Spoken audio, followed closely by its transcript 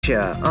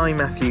I'm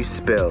Matthew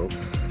Spill.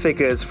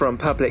 Figures from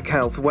Public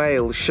Health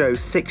Wales show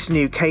 6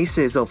 new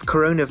cases of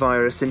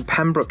coronavirus in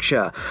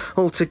Pembrokeshire.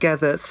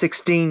 Altogether,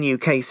 16 new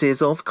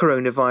cases of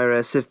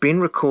coronavirus have been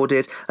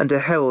recorded under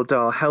Hywel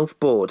Dda Health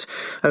Board.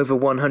 Over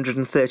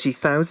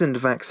 130,000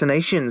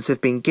 vaccinations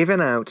have been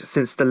given out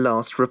since the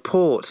last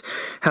report.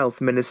 Health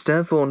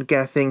Minister Vaughan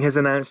Gething has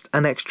announced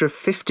an extra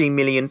 £50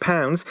 million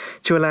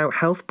to allow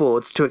health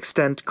boards to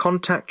extend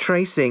contact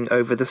tracing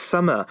over the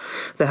summer.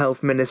 The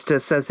Health Minister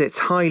says it's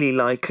highly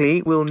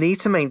likely we'll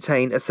need to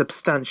maintain a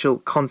substantial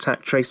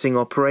contact tracing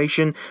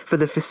operation for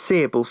the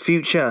foreseeable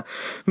future.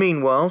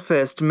 Meanwhile,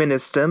 First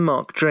Minister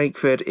Mark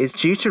Drakeford is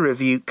due to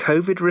review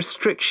COVID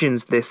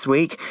restrictions this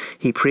week.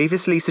 He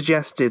previously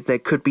suggested there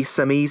could be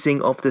some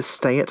easing of the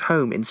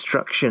stay-at-home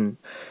instruction.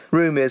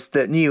 Rumours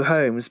that new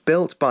homes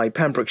built by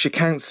Pembrokeshire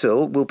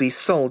Council will be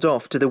sold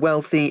off to the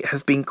wealthy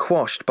have been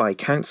quashed by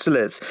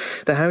councillors.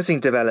 The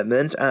housing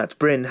development at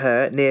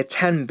Brynher near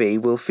Tenby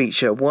will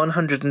feature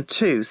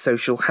 102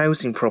 social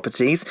housing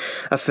properties,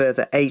 a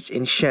further 8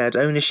 in shared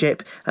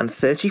ownership, and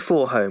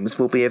 34 homes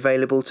will be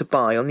available to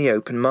buy on the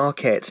open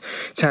market.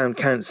 Town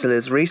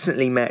councillors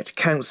recently met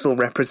council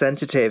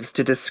representatives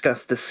to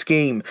discuss the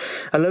scheme.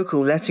 A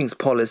local lettings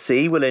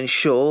policy will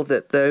ensure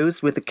that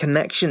those with a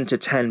connection to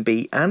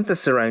Tenby and the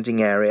surrounding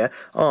area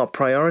are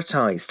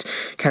prioritised.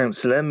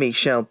 Councillor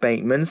Michelle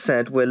Bateman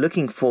said, "We're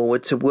looking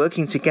forward to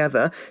working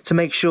together to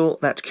make sure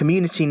that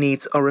community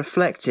needs are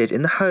reflected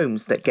in the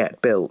homes that get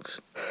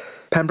built."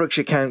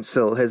 Pembrokeshire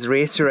Council has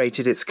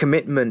reiterated its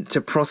commitment to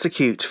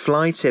prosecute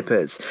fly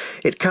tippers.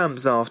 It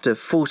comes after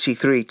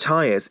 43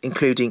 tyres,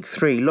 including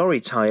 3 lorry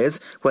tyres,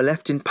 were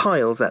left in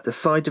piles at the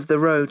side of the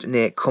road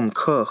near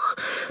Cwmcwch.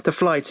 The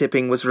fly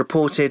tipping was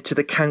reported to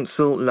the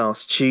council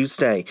last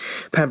Tuesday.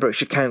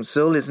 Pembrokeshire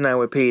Council is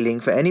now appealing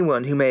for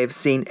anyone who may have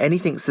seen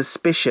anything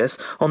suspicious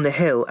on the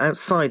hill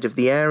outside of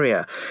the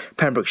area.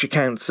 Pembrokeshire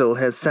Council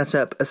has set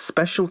up a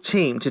special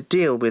team to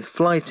deal with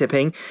fly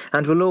tipping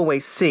and will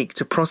always seek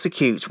to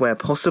prosecute where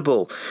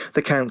possible.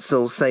 The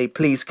council say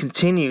please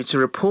continue to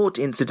report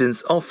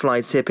incidents of fly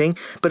tipping,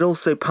 but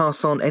also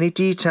pass on any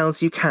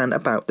details you can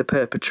about the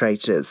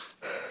perpetrators.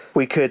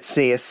 We could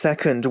see a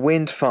second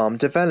wind farm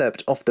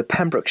developed off the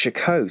Pembrokeshire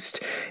coast.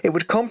 It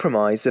would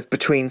comprise of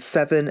between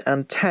 7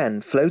 and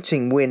 10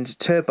 floating wind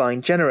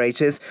turbine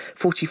generators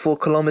 44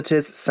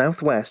 kilometres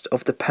southwest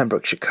of the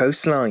Pembrokeshire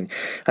coastline.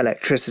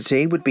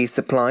 Electricity would be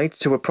supplied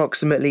to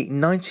approximately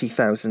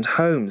 90,000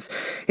 homes.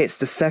 It's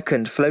the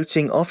second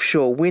floating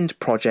offshore wind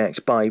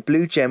project by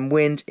Blue Gem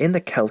Wind in the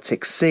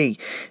Celtic Sea.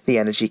 The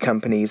energy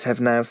companies have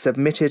now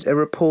submitted a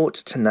report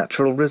to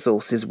Natural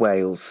Resources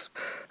Wales.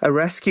 A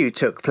rescue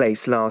took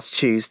place last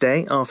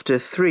Tuesday after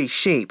 3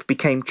 sheep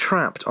became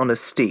trapped on a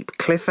steep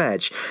cliff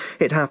edge.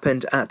 It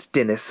happened at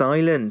Dinas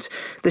Island.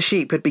 The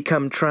sheep had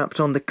become trapped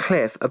on the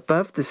cliff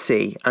above the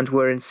sea and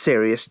were in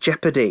serious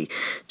jeopardy.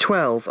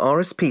 12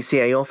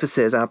 RSPCA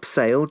officers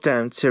abseiled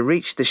down to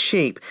reach the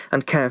sheep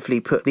and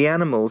carefully put the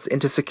animals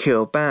into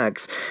secure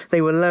bags.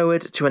 They were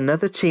lowered to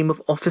another team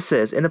of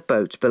officers in a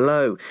boat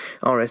below.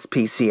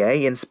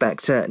 RSPCA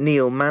Inspector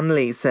Neil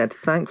Manley said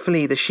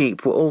thankfully the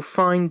sheep were all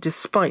fine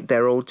despite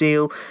their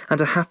ordeal,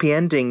 and a happy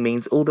ending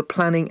means all the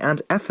planning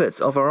and efforts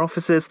of our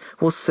officers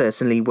was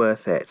certainly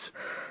worth it.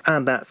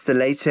 And that's the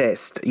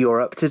latest.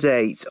 You're up to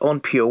date on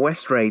Pure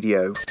West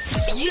Radio.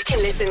 You can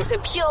listen to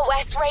Pure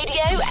West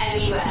Radio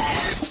anywhere.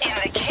 In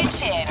the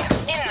kitchen,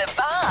 in the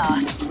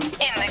bath,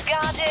 in the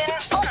garden,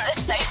 on the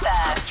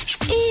sofa,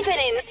 even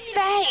in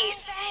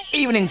space.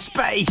 Even in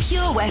space.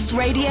 Pure West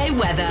Radio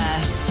weather.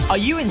 Are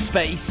you in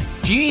space?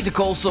 Do you need to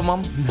call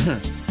someone?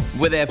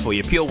 We're there for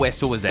you. Pure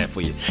West always there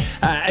for you.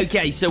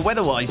 Okay, so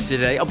weather-wise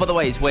today... Oh, by the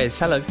way, it's Wes.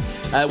 Hello.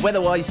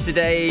 Weather-wise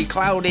today,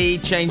 cloudy,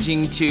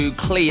 changing to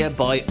clear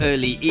by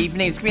early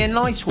evening. It's going to be a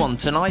nice one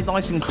tonight,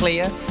 nice and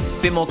clear.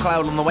 Bit more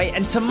cloud on the way.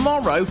 And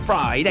tomorrow,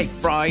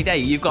 Friday,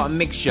 you've got a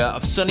mixture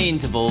of sunny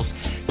intervals,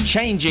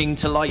 changing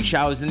to light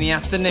showers in the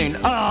afternoon.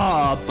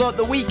 But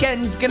the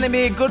weekend's going to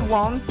be a good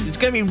one. It's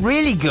going to be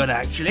really good,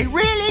 actually.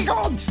 Really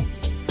good.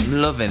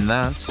 I'm loving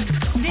that.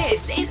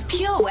 This is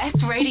Pure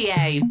West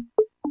Radio.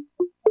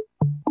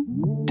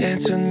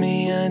 Dance with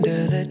me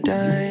under the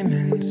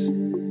diamonds.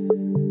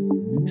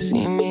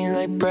 See me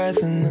like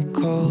breath in the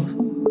cold.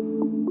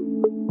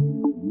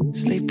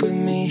 Sleep with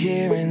me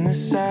here in the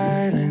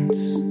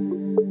silence.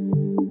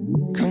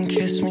 Come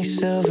kiss me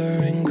silver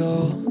and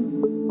gold.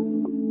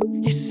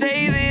 You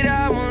say that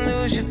I won't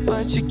lose you,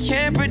 but you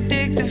can't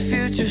predict the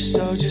future.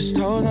 So just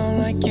hold on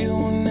like you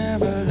will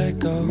never let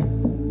go.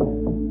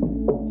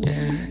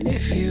 Yeah,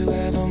 if you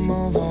ever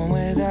move on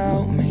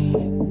without me,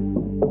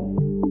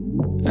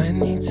 I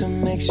need to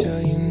make sure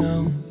you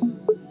know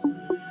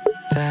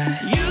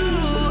that you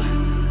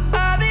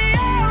are the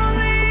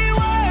only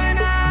one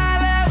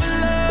I'll ever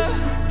love.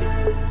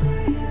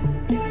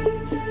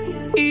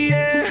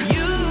 Yeah,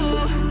 you.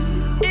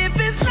 If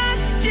it's not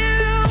you,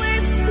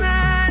 it's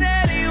not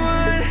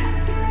anyone.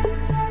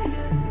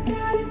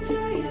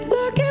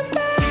 Looking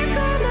back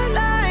on my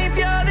life,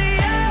 you're the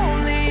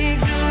only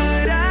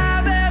good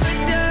I've ever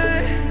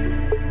done.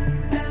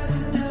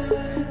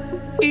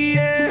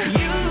 Yeah,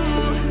 you.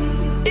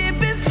 If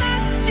it's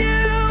not you,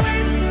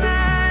 it's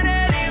not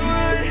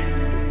anyone.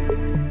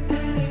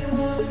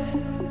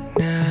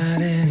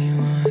 Not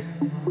anyone.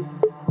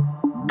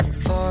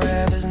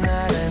 Forever's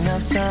not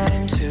enough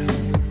time to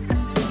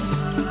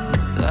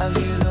love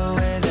you the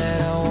way that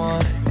I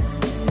want.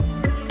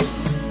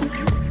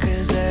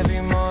 'Cause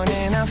every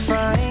morning I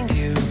find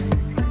you,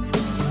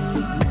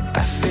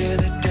 I fear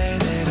the day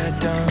that I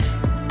don't.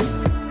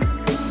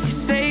 You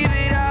say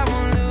that I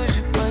won't lose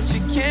you, but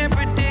you can't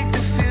predict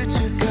the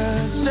future.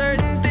 'Cause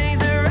certain things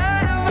are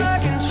out of our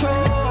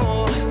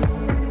control.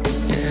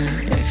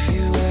 Yeah, if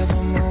you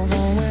ever move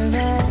on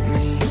without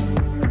me,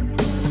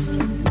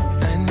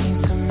 I need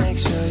to make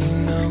sure you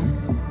know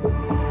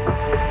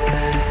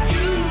that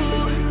you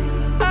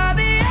are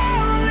the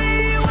only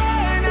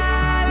one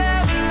I'll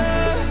ever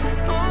love.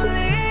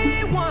 Only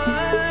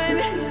one.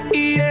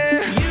 Yeah,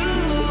 you.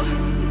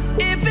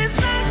 If it's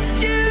not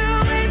you,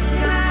 it's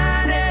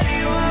not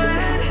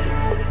anyone.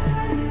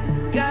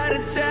 Gotta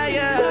tell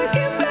ya,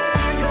 looking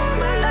back on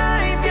my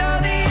life,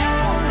 you're the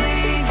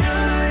only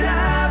good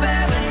I've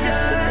ever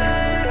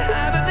done.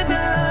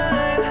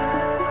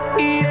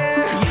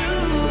 Yeah, you.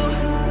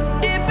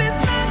 If it's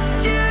not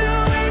you,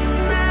 it's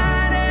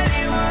not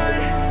anyone.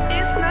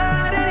 It's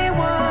not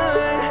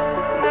anyone.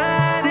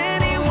 Not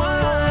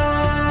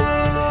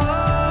anyone.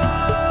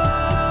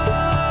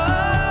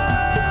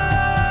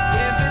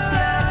 If it's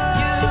not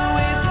you,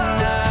 it's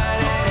not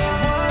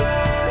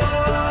anyone.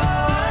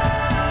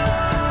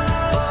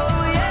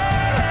 Oh yeah.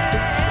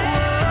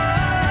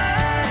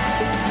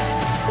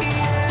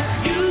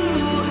 You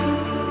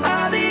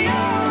are the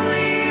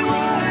only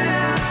one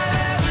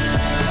I'll ever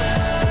love.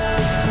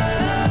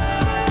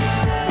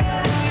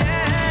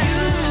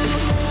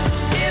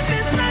 If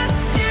it's not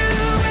you,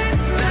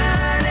 it's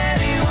not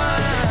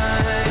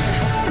anyone.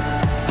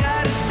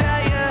 Gotta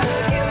tell ya,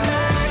 looking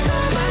back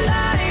on my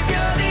life,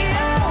 you're the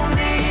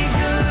only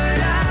good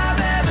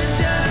I've ever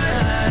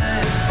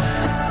done.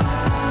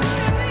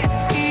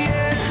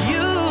 Yeah,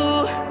 you.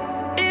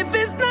 If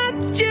it's not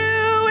you,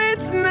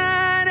 it's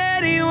not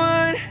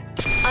anyone.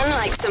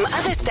 Unlike some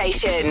other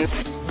stations,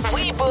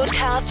 we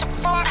broadcast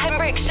from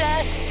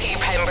Pembrokeshire to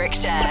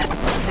Pembrokeshire.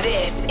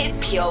 This is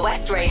Pure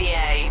West Radio.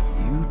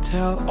 You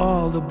tell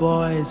all the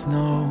boys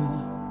no.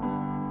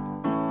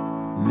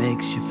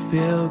 Makes you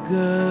feel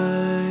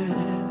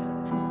good,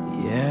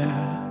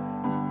 yeah.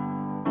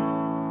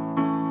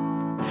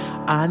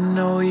 I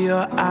know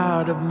you're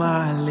out of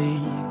my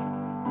league,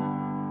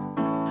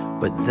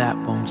 but that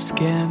won't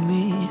scare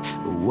me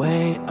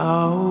away,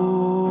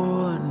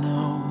 oh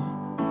no.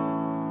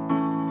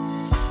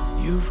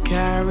 You've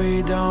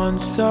carried on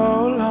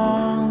so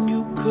long,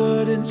 you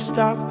couldn't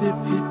stop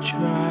if you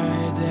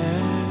tried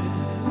it.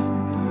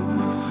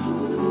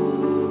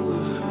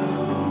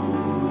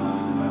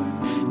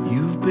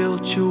 You've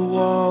built your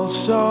wall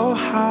so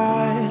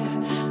high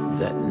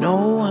that no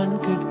one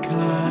could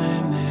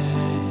climb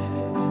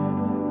it.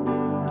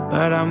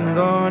 But I'm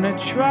gonna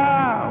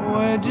try.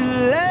 Would you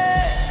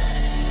let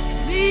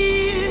me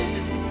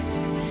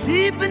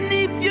see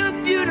beneath your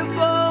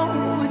beautiful?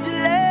 Would you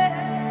let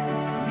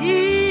me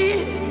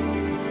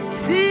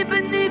see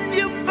beneath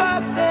your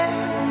perfect?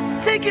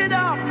 Take it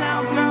off now,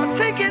 girl.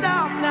 Take it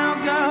off now,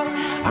 girl.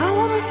 I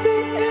wanna see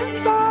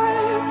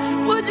inside.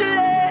 Would you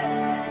let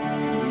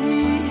me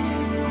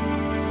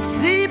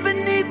see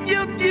beneath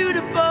your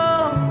beautiful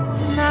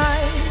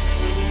tonight?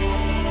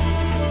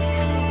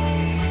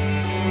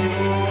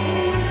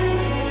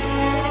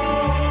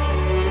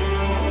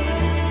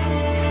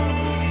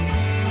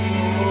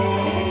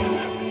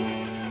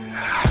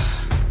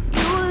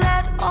 You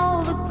let all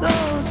the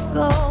girls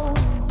go.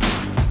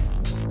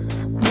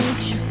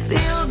 Makes you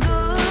feel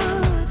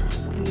good,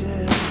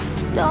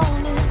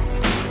 don't it?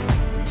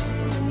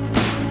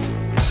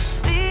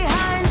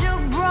 Behind your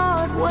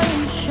Broadway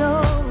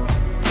show,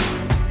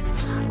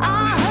 I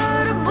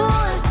heard a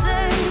boy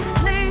say,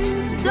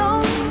 please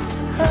don't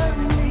hurt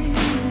me.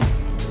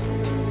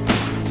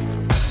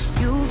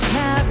 You've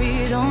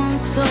carried on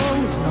so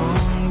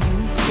long, you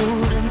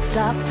couldn't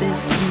stop if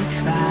you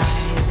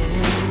tried it.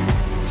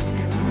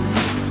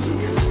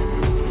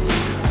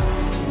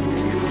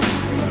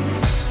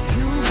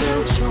 You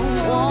built your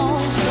wall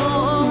so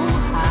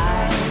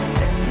high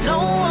that no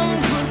one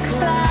could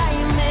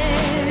climb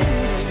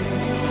it.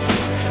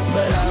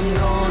 But I'm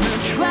gonna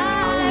try.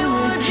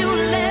 Would you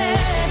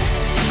let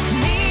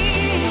me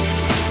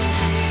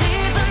see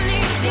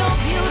beneath your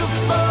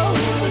beautiful?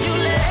 Would you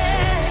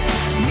let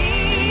me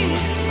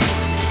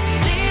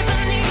see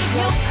beneath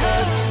your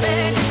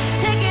perfect?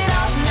 Take it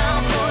off now,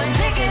 boy.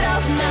 Take it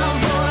off now,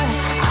 boy.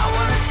 I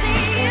wanna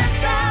see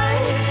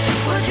inside.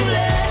 Would you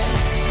let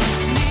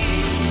me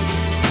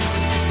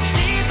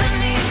see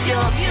beneath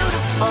your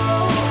beautiful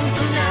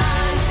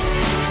tonight?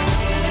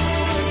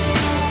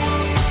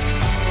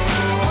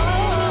 Oh,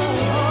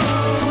 oh, oh.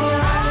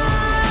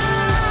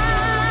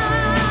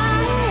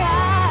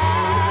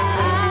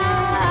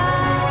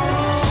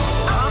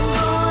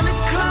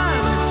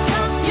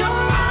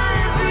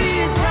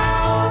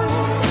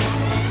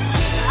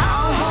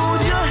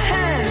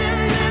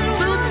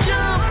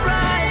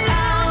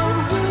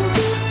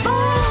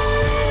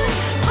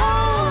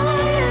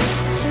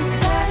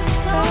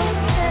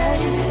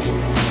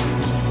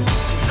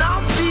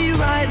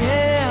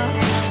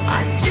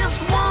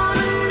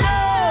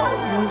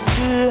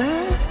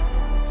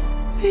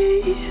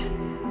 me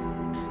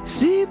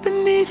see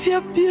beneath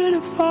your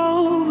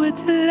beautiful. Would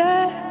you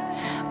let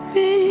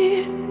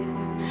me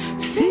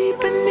see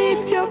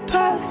beneath your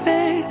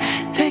perfect?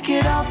 Take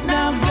it off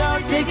now,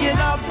 girl. Take it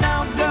off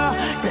now, girl.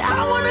 'Cause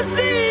I wanna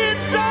see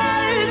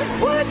inside.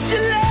 Would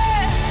you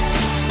let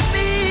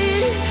me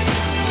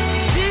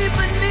see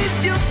beneath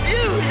your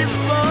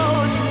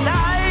beautiful tonight?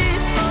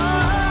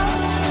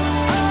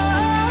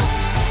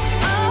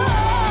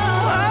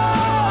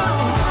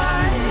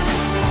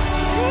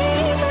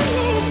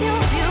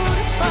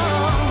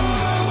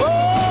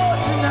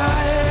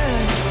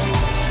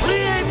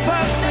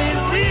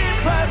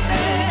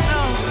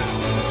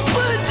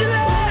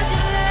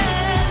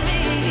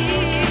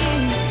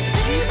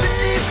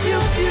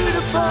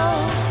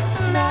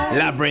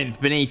 Labyrinth,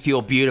 Beneath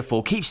Your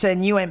Beautiful. Keep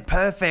saying you ain't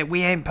perfect,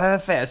 we ain't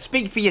perfect.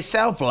 Speak for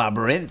yourself,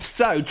 Labyrinth.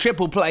 So,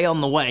 triple play on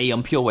the way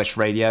on Pure West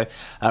Radio.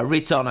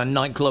 Ritana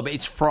Nightclub,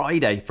 it's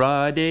Friday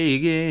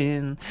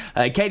again.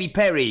 Katy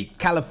Perry,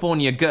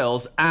 California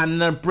Girls, and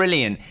the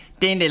brilliant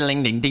ding ding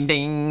ding ding ding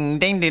ding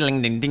ding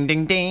ding ding ding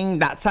ding ding.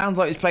 That sounds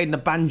like it's played in a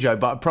banjo,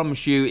 but I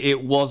promise you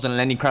it wasn't.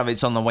 Lenny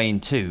Kravitz on the way in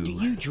too. Do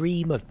you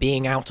dream of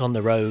being out on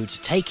the roads,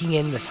 taking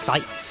in the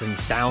sights and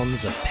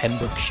sounds of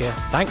Pembrokeshire?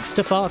 Thanks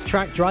to Fast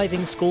Track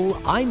Driving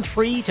School, I'm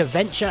free to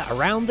venture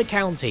around the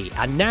county,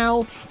 and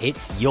now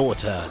it's your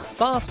turn.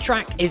 Fast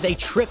Track is a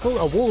triple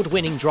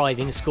award-winning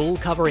driving school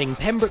covering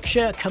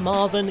Pembrokeshire,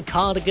 Carmarthen,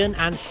 Cardigan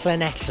and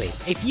Llanelli.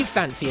 If you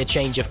fancy a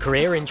change of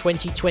career in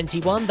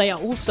 2021, they are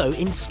also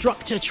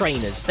instructor trainers.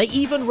 They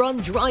even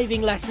run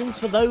driving lessons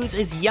for those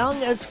as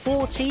young as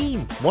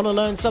 14. Want to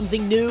learn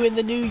something new in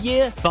the new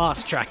year?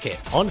 Fast Track it.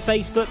 On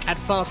Facebook at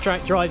Fast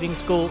Track Driving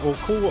School or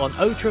call on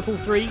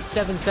 0333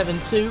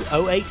 772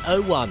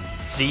 0801.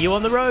 See you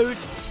on the road.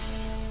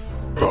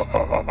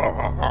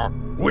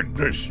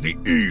 Witness the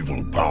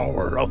evil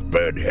power of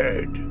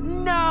Bedhead.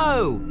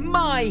 No!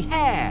 My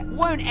hair!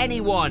 Won't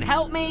anyone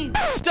help me?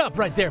 Stop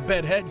right there,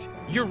 Bedhead.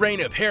 Your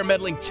reign of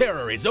hair-meddling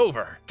terror is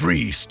over.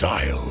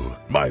 Freestyle,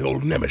 my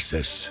old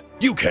nemesis.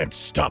 You can't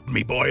stop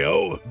me,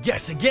 boyo.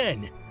 Guess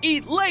again.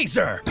 Eat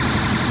laser!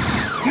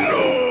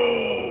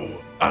 No!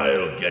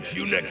 I'll get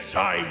you next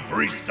time,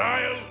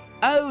 Freestyle.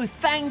 Oh,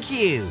 thank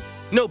you.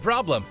 No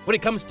problem. When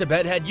it comes to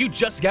Bedhead, you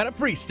just gotta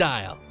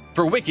freestyle.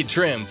 For wicked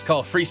trims,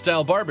 call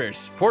Freestyle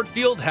Barbers,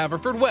 Portfield,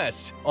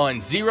 Haverfordwest, on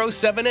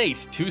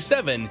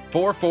 07827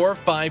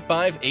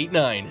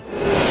 445589.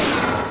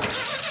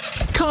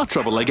 Car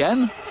trouble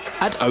again?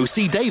 At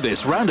OC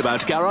Davis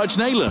Roundabout Garage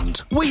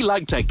Neyland, we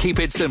like to keep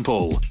it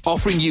simple,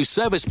 offering you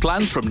service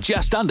plans from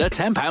just under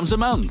 £10 a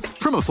month,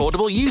 from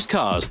affordable used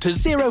cars to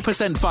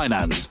 0%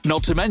 finance,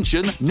 not to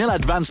mention nil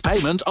advance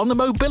payment on the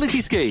mobility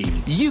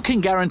scheme. You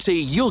can guarantee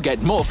you'll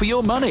get more for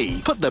your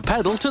money. Put the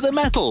pedal to the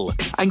metal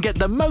and get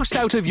the most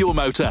out of your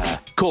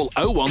motor. Call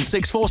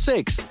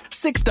 01646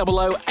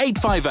 600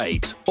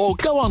 858 or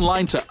go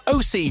online to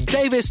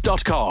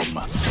ocdavis.com.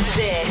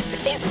 This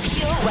is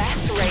Pure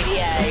West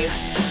Radio.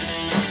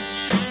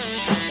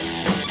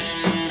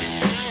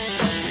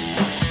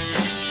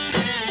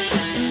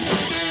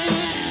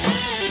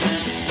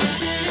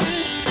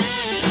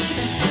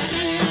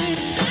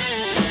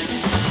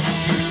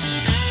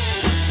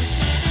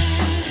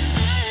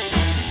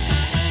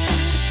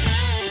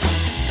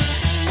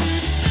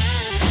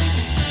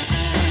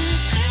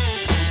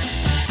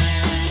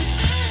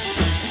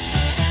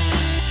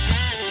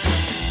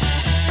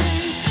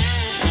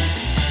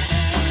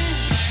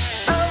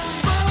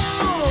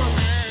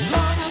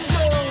 Gonna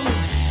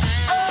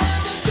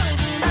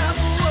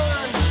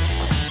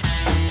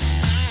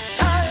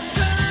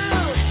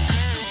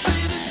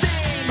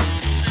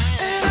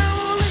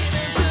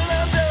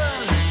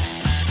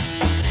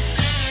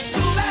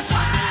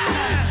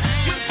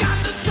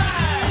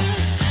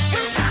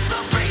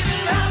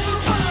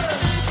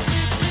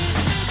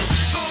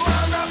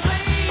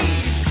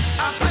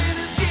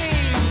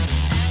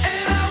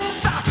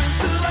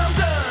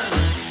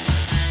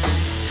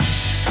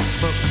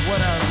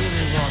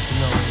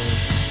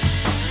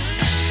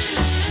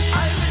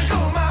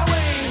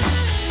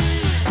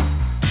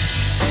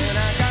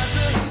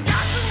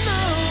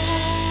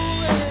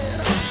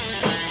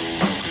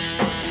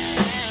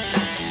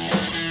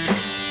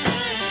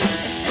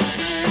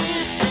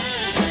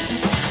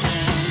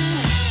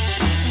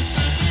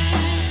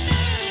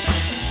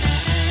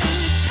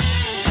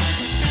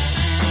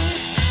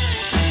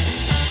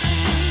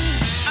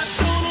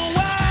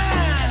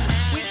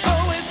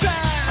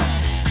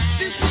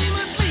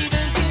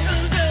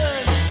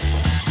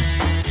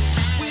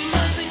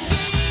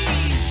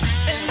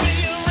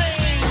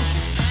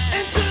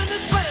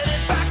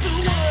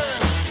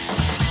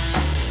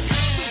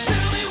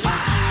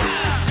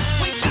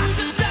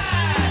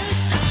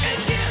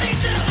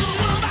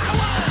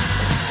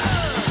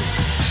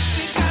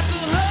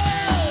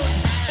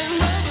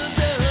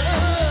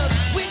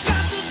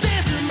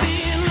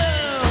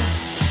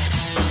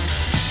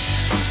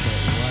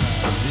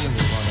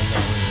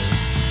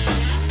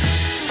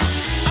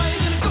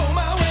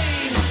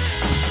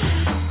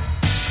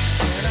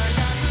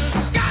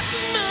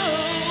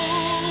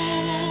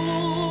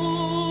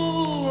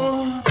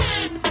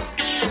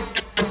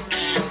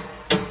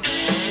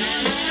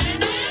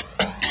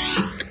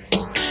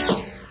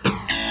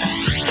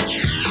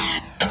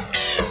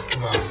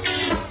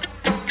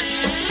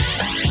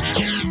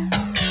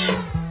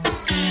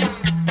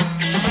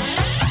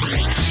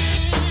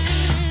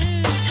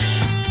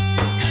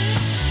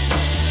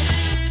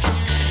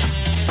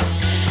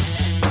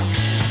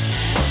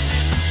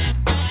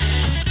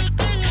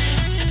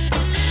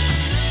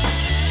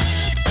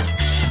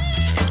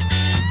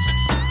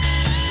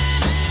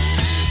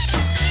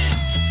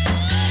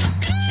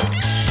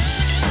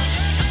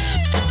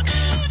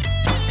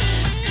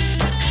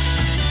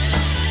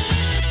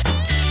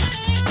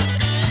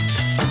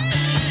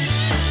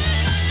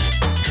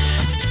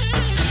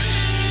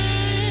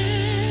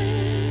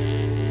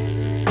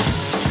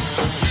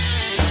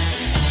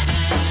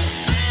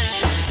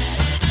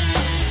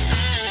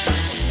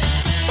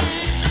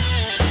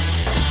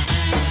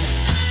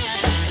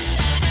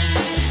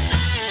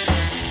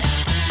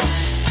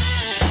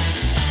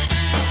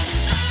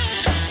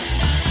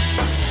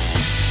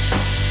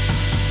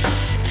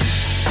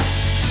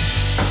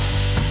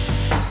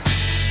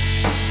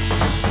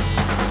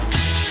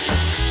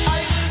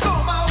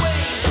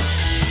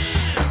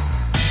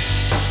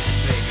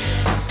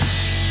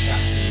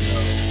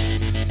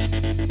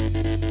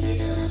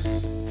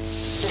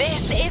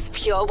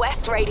Pure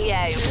West Radio,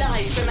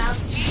 live from our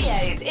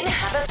studios in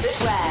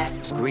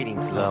Haverfordwest.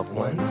 Greetings, loved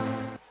ones.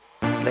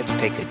 Let's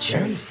take a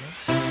journey.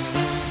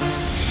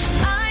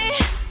 I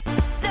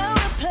know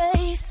a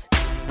place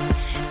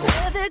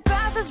where the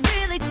grass is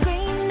really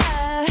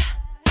greener.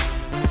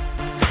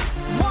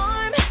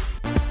 Warm,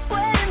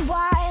 wet and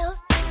wild.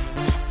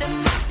 There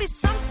must be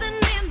something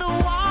in the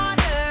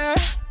water.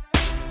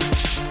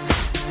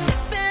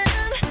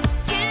 Sipping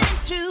gin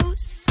and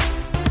juice,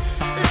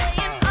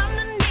 laying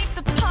underneath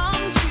the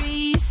palm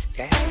trees.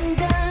 And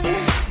then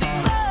the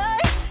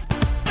birds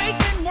break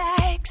their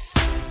necks,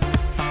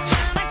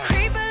 trying to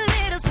creep a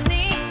little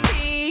sneak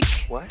peek.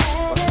 What?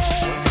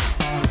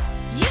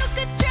 You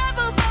could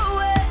travel the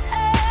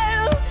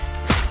world,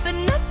 but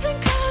nothing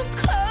comes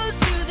close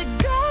to the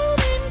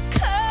Golden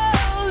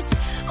Coast.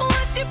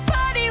 Once you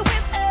party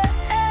with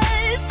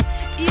us,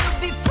 you'll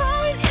be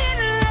falling in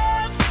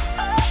love.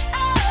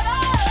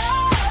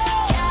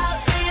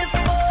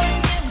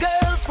 California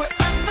girls were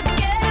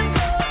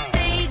unforgettable.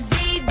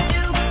 Daisy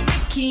Dukes,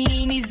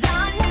 bikinis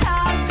on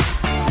top.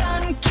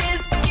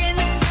 Sun-kissed skin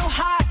so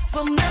hot,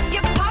 will melt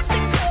your popsicle.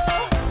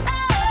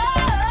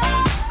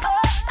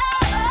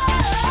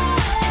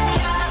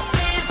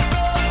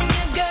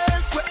 California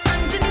girls were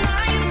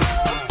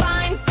undeniable.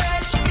 Fine,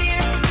 fresh,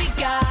 fierce, we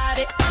got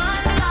it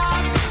on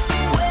lock.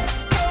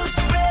 West Coast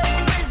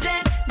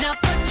represent, now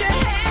put your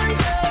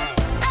hands up.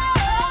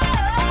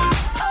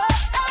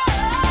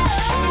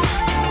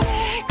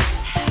 Sex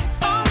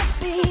on the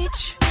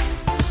beach,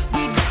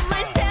 we don't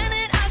mind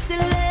sending our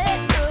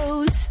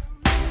stilettos.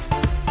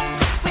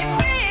 We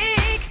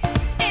freak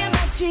in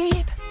my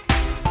Jeep,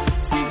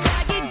 Snoop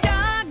Doggy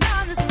Dogg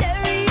on the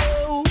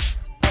stereo.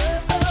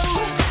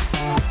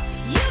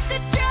 You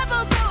could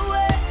travel the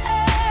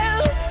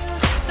world,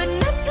 but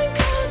nothing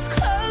comes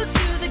close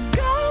to the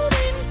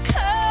Golden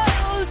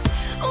Coast.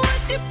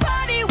 Once you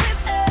party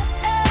with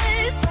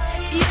us,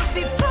 you'll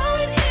be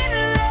falling in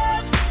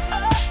love.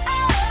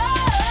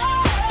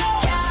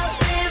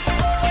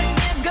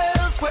 California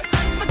girls were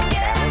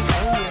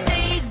unforgettable.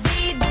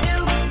 Daisy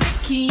Dukes,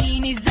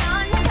 bikinis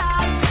on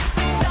top.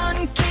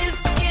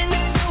 Sun-kissed skin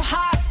so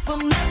hot, will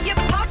melt your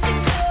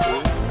popsicle.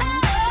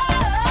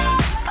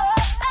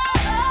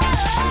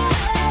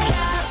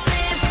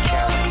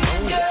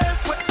 California girls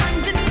were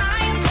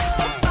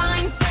undeniable.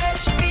 Fine,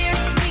 fresh,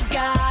 fierce, we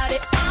got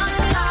it on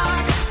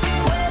lock.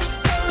 West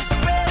Coast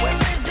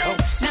represent,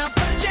 now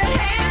put your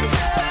hands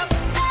up.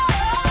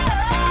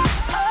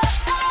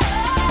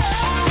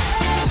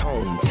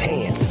 Tone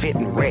tan, fit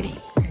and ready.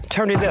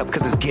 Turn it up,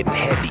 cause it's getting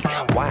heavy.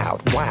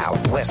 Wild,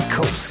 wild, West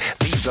Coast.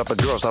 These are the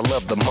girls I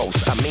love the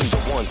most. I mean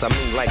the ones, I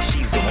mean like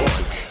she's the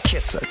one.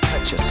 Kiss her,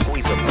 touch her,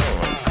 squeeze her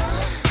buns.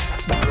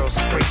 The girl's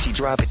afraid she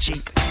drive a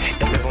Jeep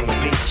and live on the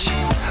beach.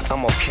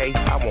 I'm okay,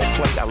 I won't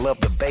play, I love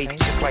the bay,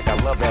 just like I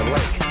love LA.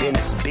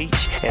 Venice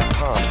Beach and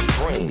Palm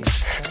Springs.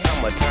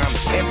 Summertime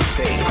is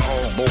everything.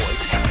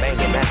 Homeboys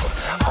banging out,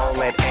 all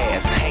that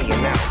ass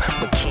hanging out.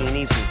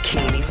 Bikinis,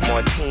 zucchinis,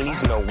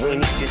 martinis, no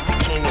weenies, just the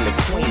king and the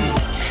queenie.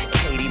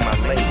 Katie, my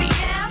lady.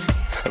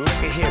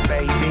 Look at here,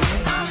 baby.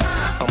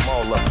 I'm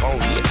all up on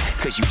you,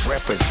 cause you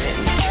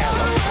representing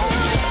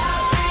California.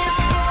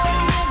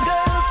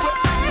 Girls were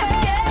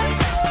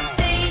unforgettable.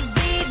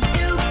 Daisy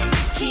Dukes,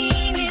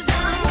 bikinis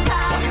on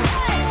top.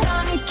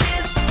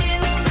 Sun-kissed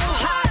skin so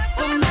hot,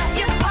 will melt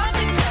your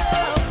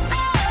popsicle.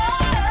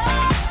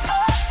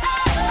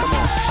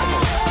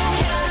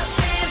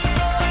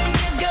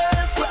 California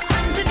girls were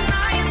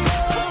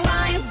undeniable.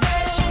 Fine,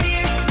 fresh,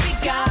 fierce, we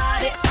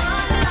got it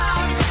on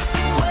lock.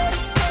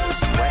 West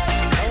Coast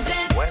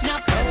represent, now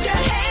put your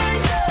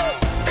hands up.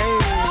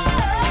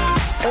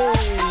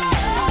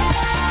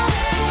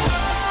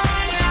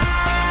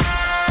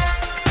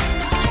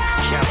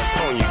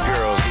 California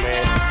girls,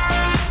 man.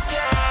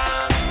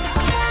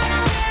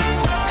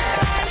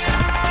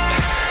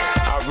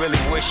 I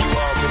really wish you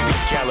all could be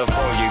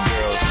California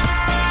girls.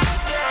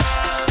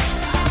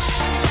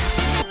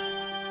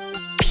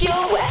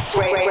 Pure West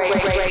Radio.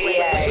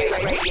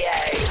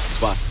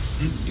 Boss,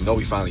 you know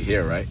we finally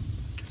here, right?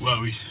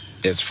 Well,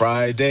 It's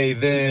Friday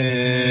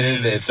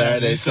then, it's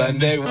Saturday,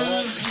 Sunday.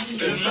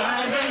 It's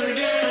Friday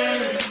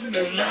again.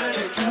 It's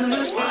Friday,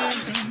 Sunday.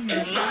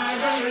 It's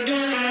Friday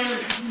again.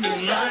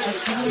 It's Friday,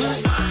 Sunday.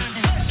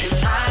 It's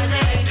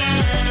Friday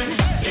again.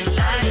 It's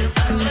Saturday,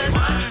 Sunday.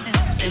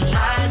 It's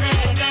Friday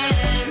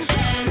again.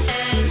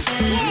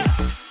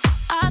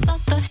 I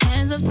thought the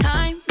hands of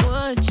time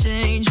would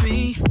change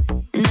me,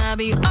 and I'd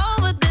be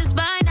over this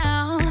by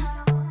now.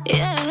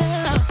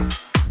 Yeah,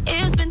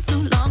 it's been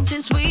too long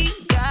since we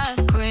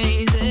got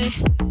crazy.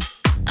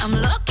 I'm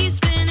lucky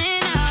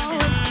spinning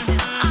out.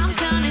 I'm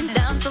counting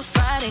down till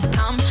Friday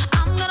come.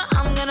 I'm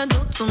gonna do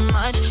too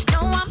much. No,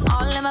 I'm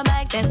all in my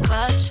bag, that's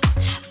clutch.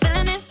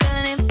 Feeling it,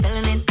 feeling it,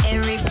 feeling it.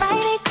 Every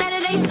Friday,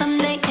 Saturday,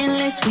 Sunday,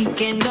 endless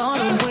weekend on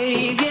a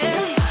wave,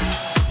 yeah.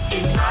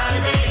 It's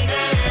Friday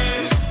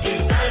then.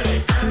 It's Saturday,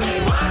 Sunday.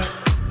 What?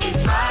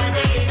 It's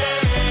Friday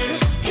then.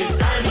 It's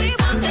Saturday,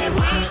 Sunday.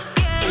 What?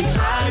 It's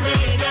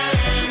Friday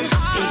then.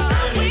 It's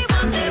Saturday,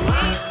 Sunday.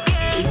 What?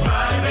 It's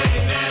Friday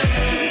then.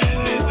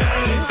 It's Saturday.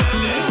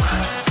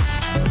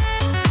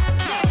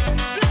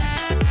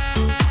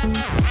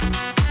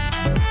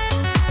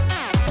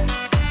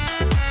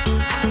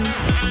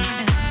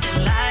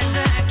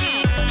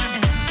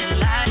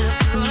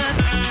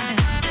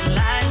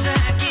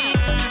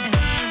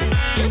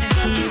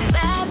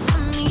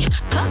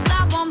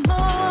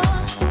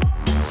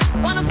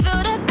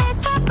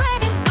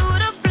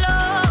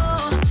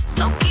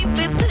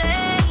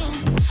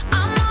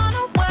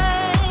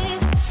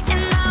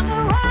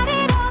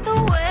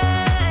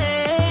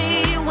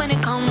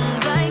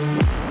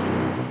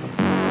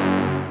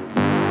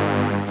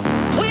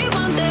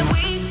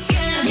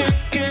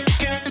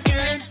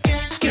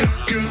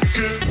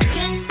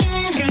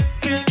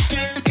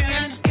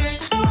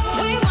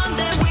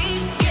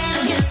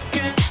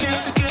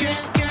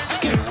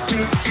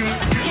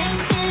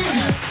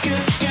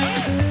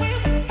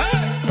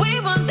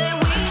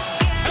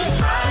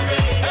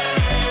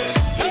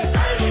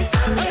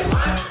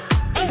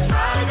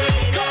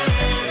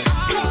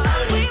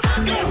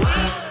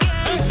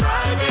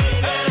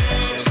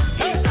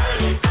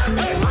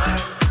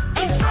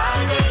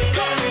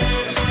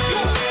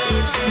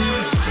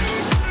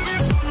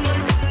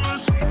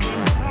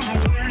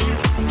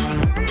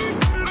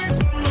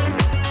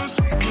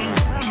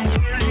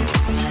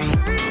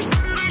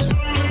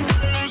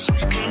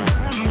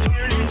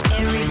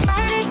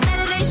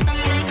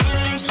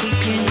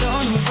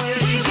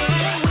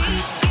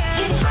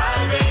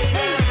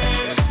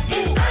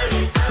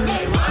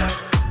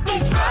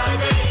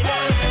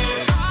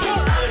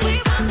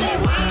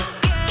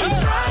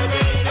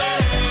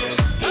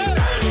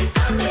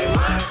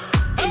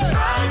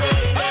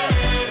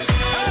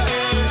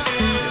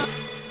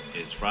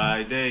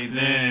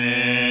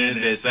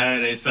 evening. It's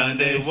Saturday,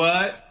 Sunday,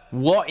 what?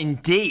 What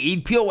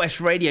indeed? Pure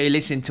West Radio,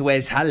 listen to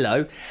Wes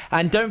Hello.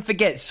 And don't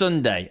forget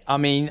Sunday. I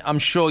mean, I'm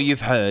sure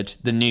you've heard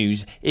the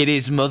news. It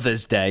is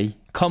Mother's Day.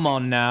 Come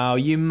on now,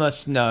 you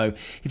must know.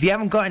 If you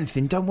haven't got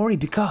anything, don't worry,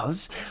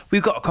 because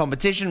we've got a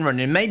competition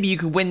running. Maybe you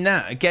could win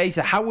that, okay?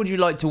 So how would you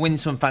like to win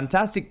some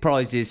fantastic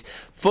prizes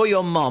for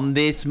your mum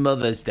this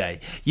Mother's Day?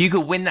 You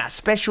could win that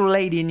special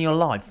lady in your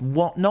life.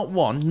 What? Not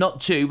one, not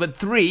two, but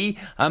 3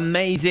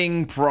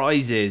 amazing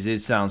prizes.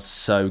 It sounds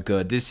so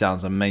good. This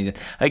sounds amazing.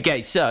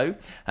 Okay, so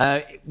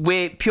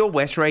we're Pure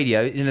West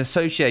Radio in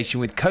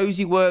association with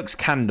Cozy Works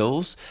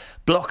Candles,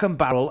 Block and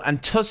Barrel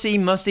and Tussie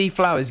Mussy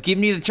Flowers,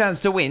 giving you the chance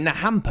to win the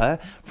hamper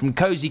from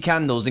Cozy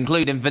Candles,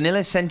 including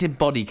vanilla scented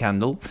body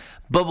candle,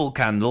 bubble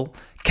candle,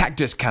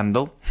 cactus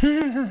candle.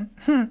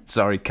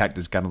 Sorry,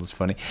 cactus candle is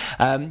funny.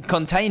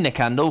 Container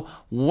candle,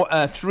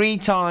 3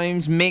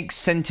 times mixed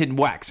scented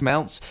wax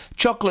melts,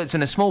 chocolates,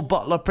 and a small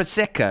bottle of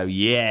Prosecco.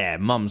 Yeah,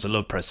 mums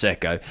love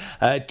Prosecco.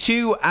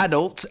 2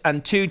 adult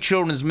and 2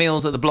 children's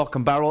meals at the Block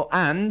and Barrel,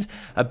 and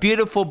a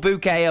beautiful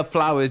bouquet of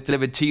flowers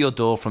delivered to your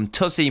door from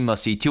Tussie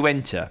Mussy. To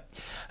enter,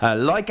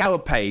 like our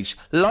page,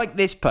 like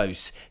this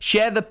post,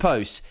 share the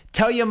post,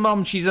 tell your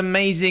mum she's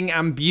amazing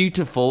and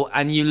beautiful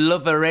and you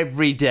love her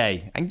every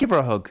day, and give her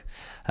a hug.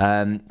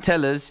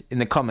 Tell us in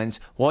the comments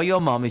why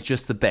your mum is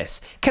just the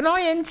best. Can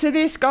I enter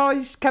this,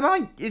 guys? Can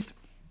I?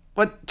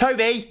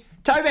 Toby,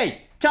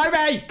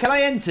 can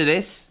I enter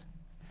this?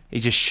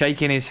 He's just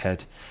shaking his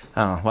head.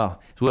 Oh,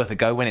 well, it's worth a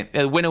go, won't it?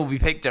 The winner will be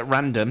picked at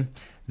random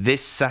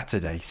this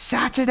Saturday.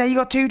 Saturday, you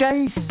got 2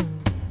 days.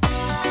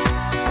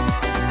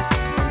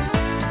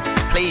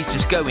 Please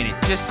just go in it.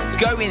 Just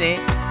go in it.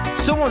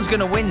 Someone's going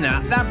to win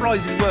that. That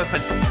prize is worth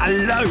a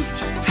load.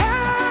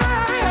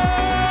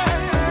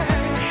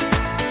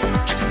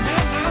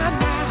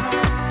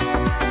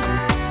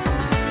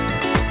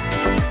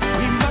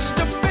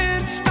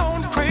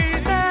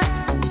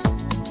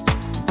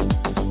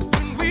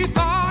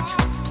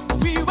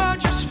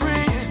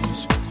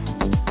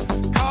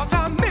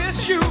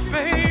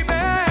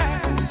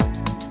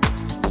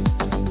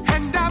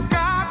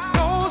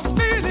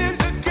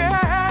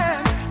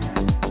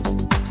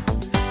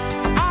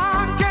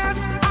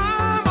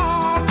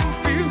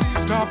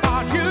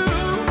 About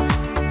you.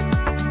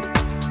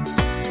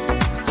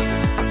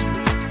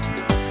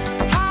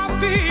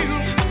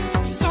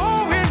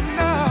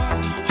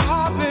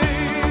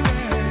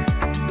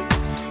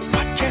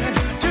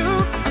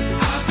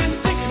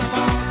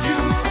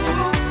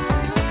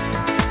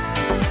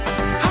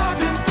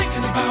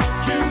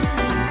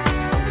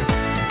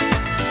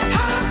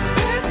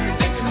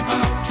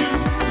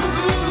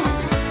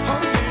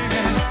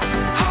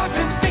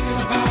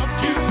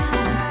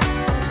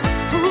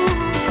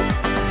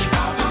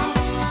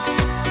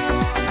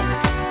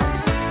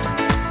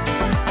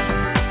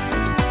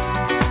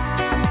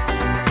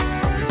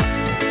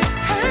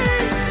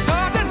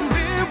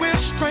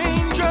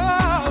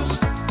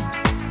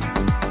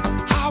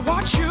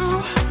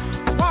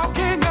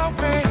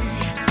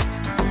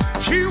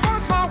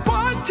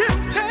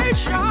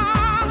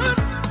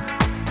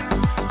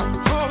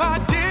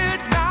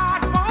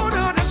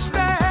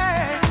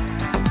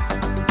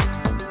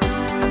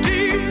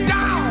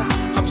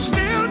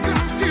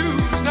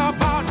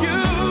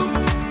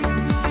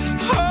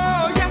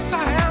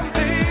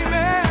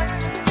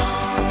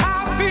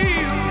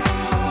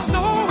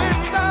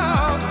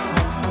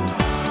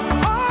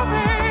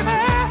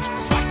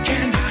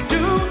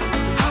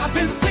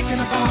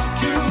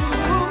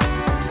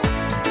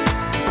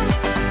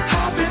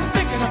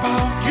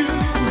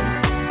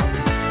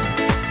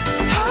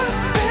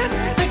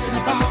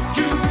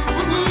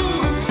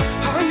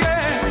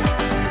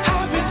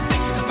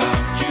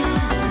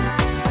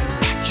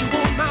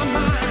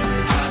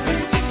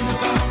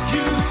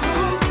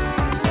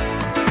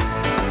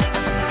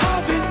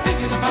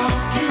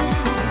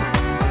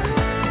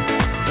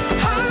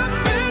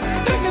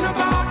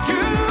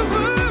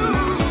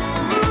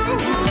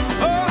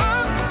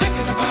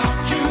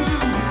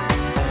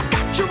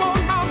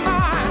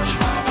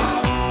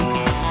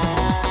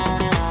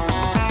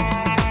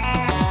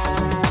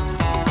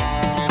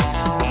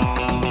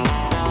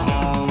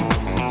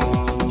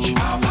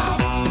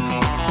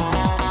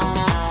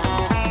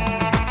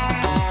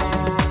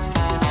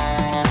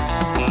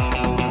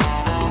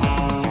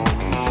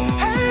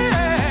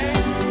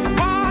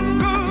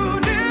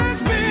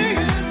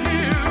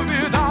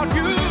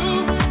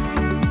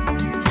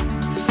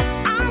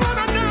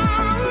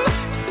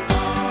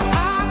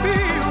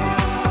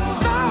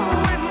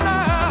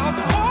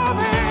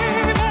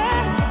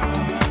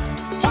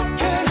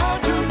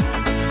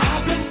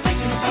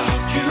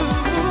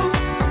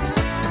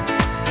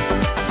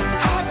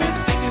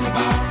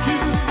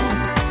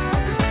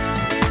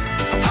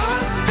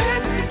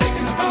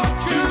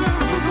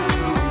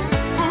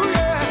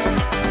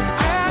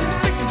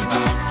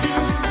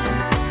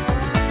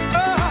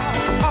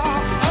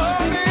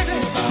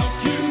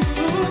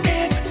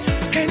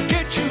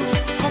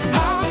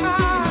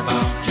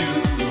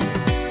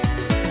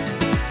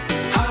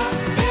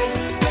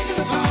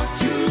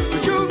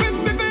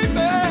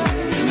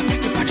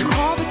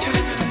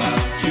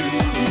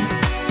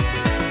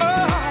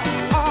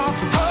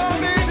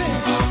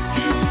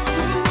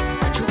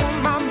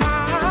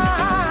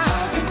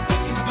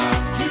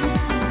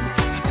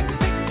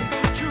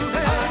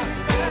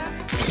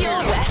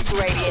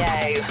 West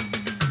Radio.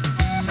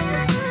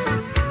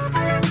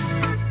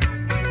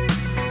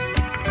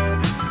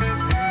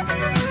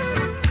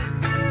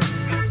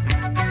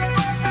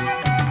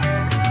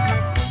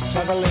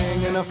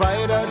 Traveling in a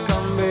fried-out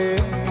Kombi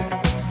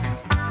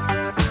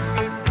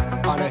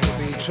on a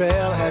hippie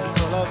trailhead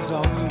full of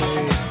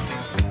zombies.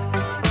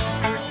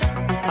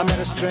 I met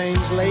a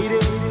strange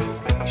lady,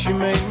 she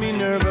made me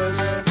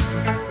nervous.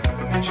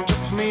 She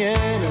took me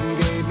in and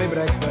gave me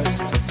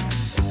breakfast.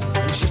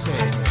 And she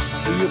said,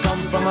 do you come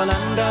from a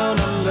land down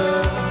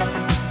under,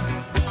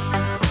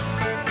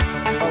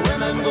 where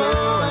women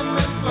glow and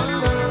men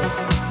wonder?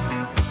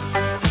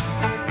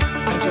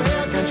 Can't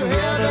you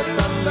hear the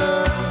thunder?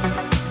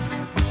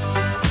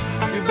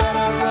 You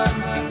better run,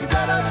 you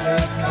better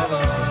take cover.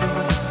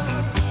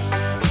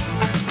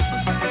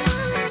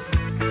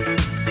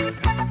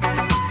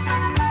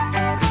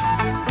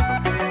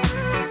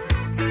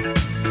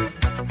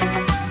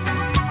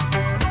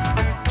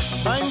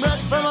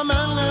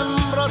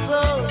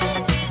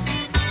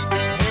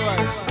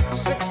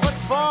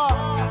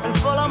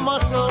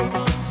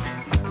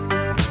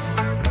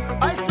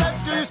 I said,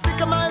 do you speak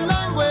my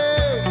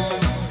language?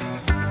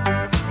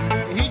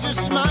 He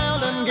just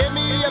smiled and gave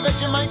me a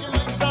Vegemite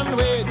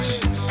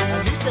sandwich.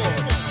 And he said,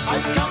 I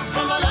come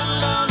from a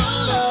land down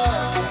under,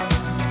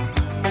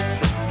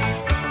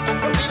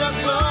 where Peter's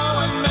flow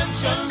and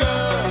mentioned.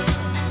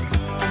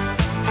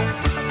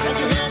 Can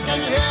you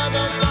hear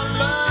the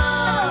thunder?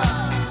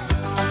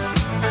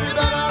 You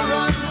better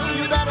run,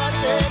 you better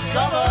take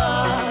cover.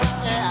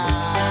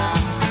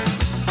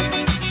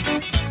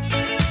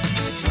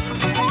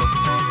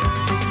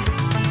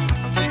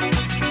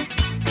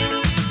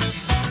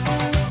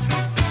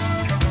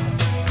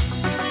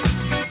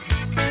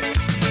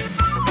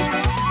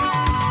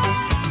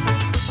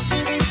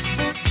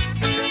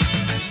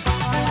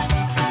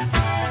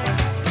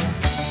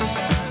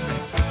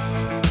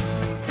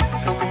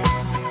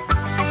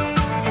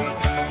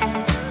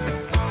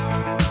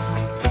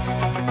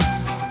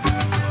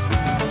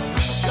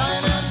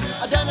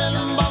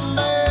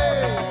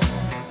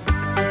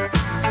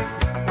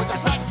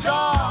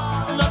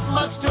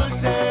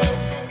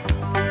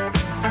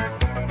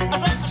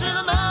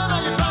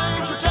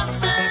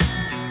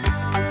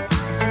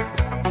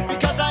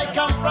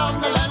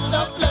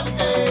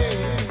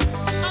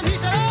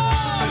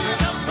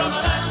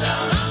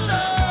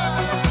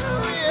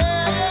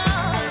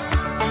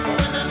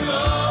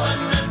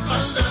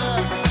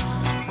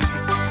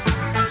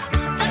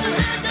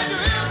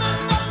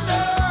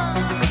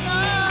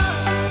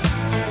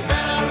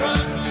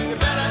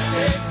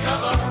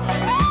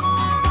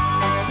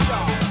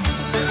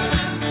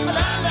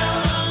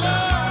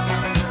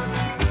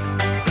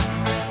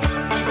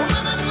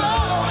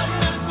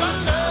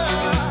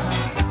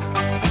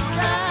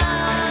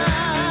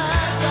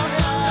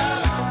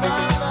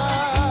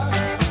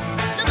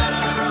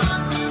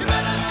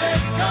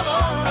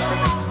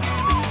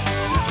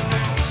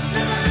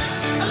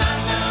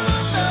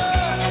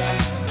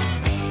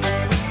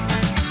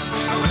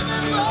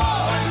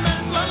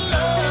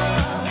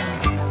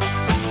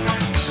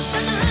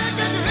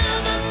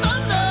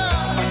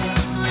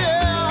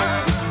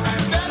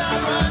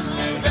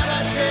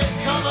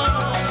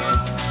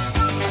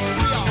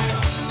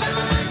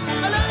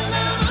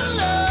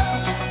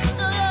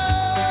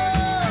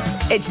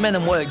 It's Men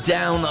and Work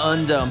Down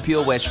Under on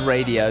Pure West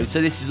Radio. So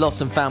this is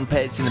Lost and Found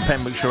Pets in the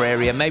Pembrokeshire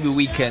area. Maybe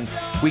we can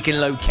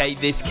locate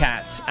this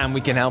cat and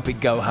we can help it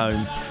go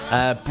home.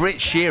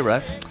 Britt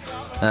Shearer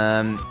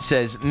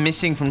says,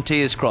 missing from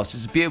Tiers Cross.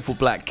 It's a beautiful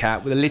black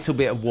cat with a little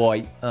bit of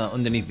white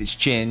underneath its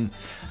chin.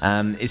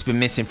 It's been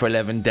missing for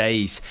 11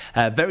 days.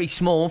 Very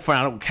small for an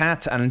adult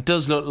cat and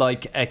does look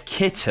like a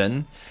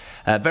kitten.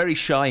 Very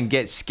shy and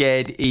gets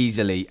scared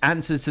easily.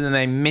 Answers to the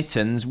name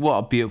Mittens. What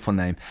a beautiful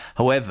name.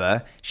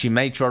 However, she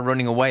may try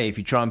running away if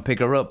you try and pick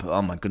her up.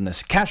 Oh my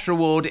goodness. Cash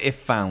reward if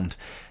found.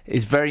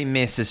 Is very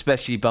missed,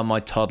 especially by my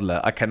toddler,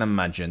 I can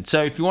imagine.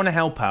 So if you want to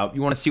help out,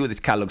 you want to see what this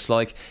cat looks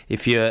like,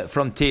 if you're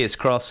from Tiers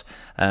Cross,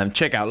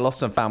 check out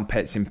Lost and Found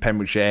Pets in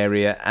Pembrokeshire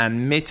area,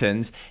 and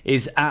Mittens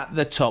is at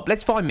the top.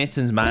 Let's find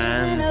Mittens,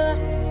 man.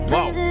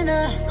 Whoa.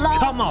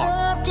 Come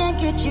on. Can't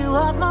get you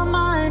off my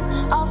mind,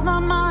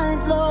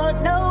 Lord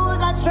knows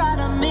I tried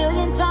a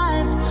million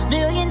times.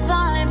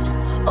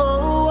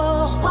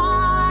 Oh,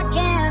 why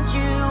can't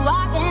you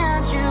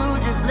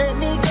just let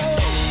me go?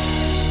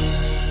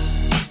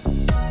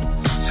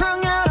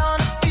 Strung out on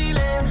a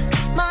feeling,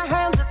 my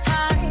hands are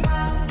tied,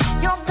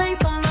 your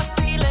face on my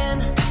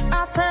ceiling,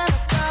 I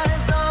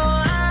fantasize,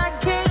 oh, I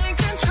can't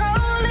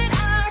control it,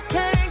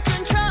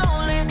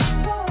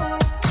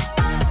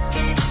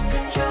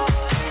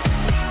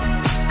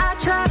 I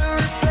try to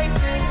replace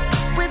it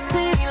with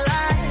city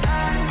lights,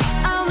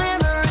 I'll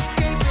never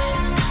escape it,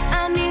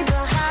 I need the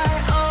high,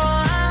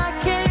 oh, I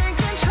can't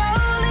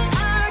control it,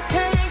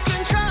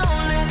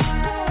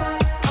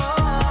 oh,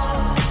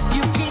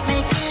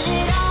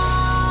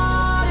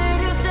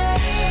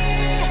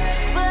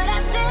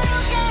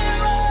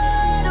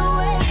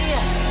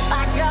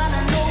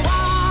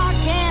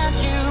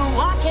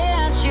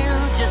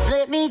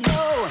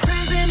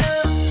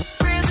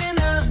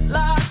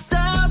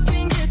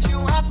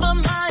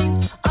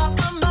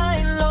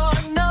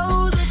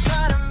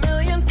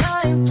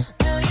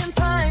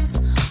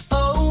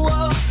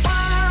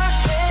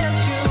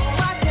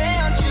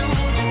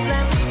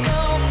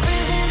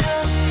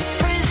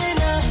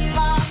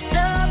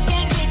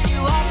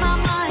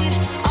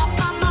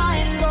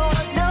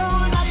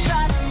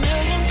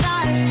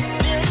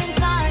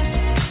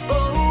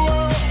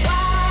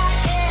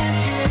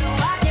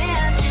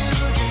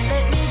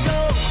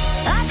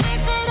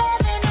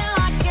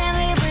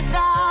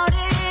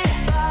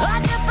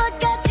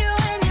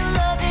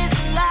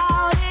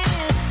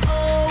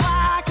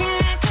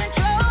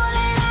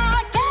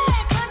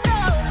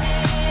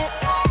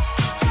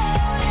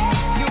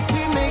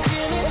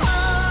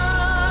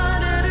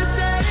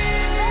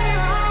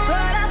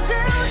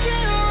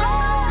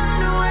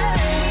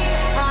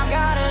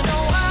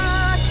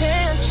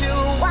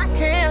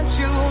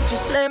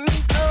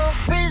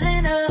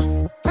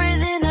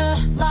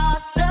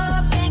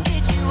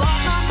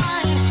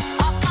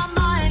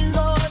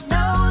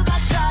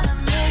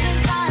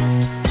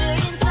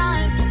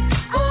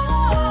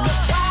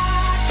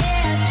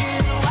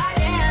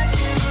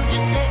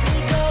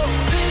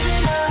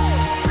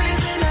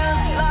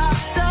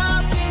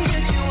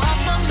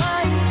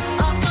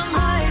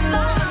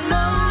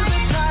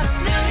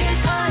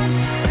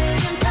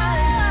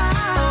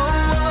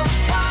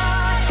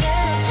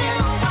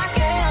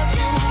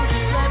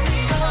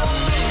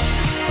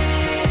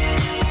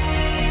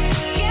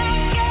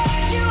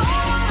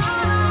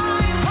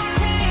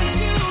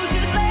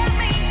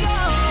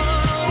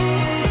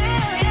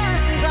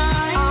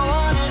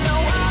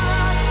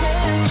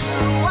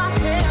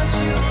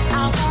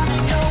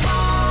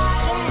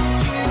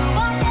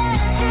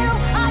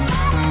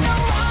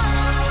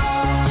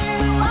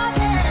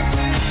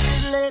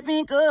 let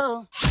me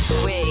go.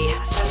 We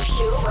are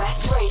Pure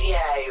West Radio.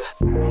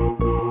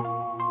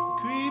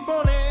 Creep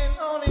on in,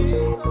 on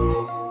in,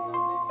 on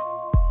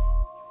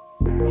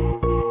in.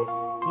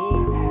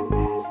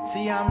 Ooh,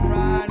 see, I'm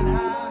riding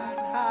high,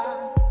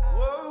 high.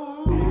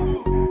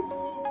 Whoa.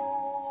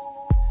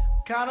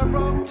 Kinda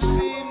broke, you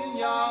see me,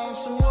 young,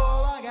 so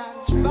all I got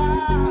is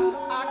fire.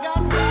 I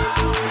got fire.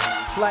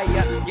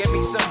 Player, give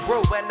me some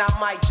brew and I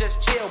might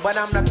just chill. But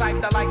I'm the type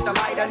that likes to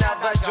light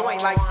another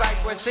joint like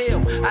Cypress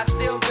Hill. I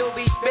still do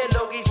be spit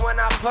loogies when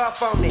I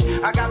puff on it.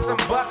 I got some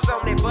bucks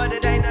on it, but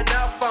it ain't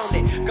enough on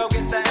it. Go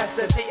get the S,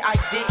 the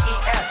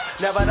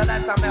T-I-D-E-S.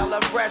 Nevertheless, I'm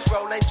hella fresh,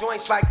 rolling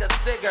joints like a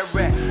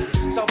cigarette.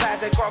 So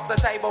pass it across the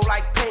table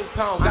like ping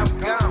pong. I'm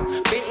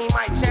gone, beating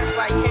my chest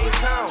like King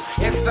Kong.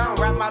 It's on,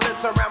 wrap my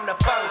lips around the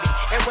 40.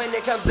 And when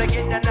it comes to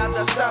getting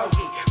another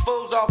stogie,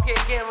 fools all kick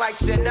in like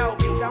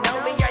Shinobi.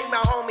 Know me ain't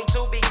my homie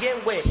to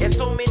begin with. It's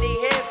too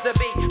many heads to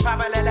be.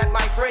 Probably let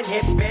my friend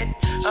hit bit.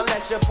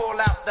 Unless you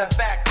pull out the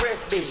fat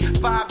crispy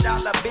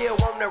 $5 bill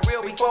on the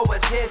real before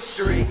it's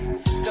history.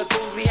 Cause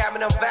fools be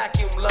having them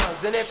vacuum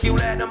lungs. And if you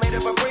let them hit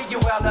it for free, you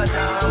hella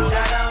dumb,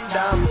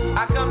 dumb.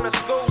 I come to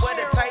school with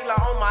a Taylor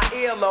on my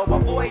earlobe.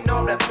 Avoiding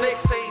all the thick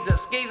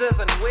teasers, skeezers,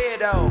 and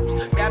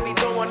weirdos that be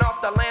throwing off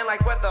the land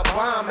like where the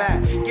bomb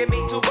at. Give me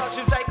 $2,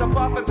 you take a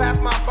puff and pass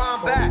my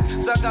bomb back.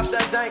 Suck up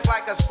the dank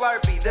like a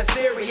Slurpee. The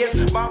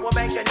serious bomb will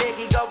make a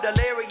nigga go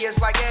delirious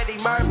like Eddie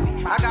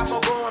Murphy. I got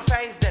more growing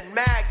pains than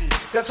Maggie.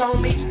 Cause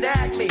homie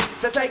snagged me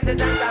to take the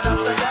dank out of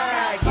the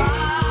bag.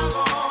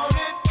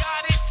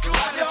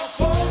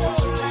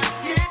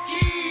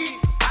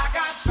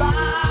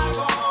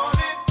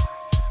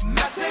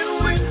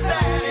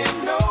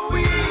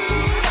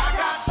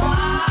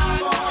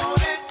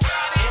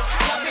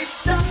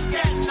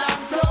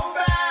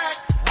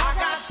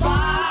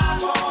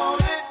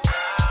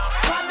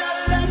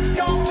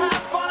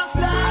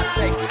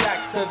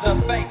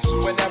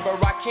 Whenever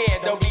I can,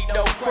 don't need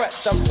no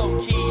crutch. I'm so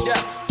keyed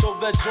up, so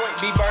the joint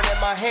be burning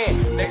my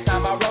hand. Next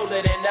time I roll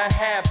it in a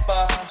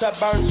hamper to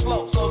burn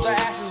slow, so the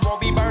ashes won't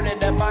be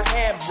burning up my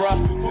hand, bruh.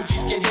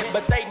 Hoogies get hit,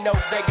 but they know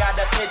they got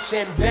a pitch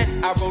and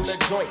bent. I roll a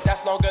joint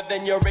that's longer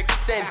than your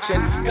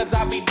extension. Cause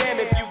I'll be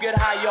damned if you get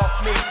high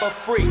off me for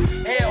free.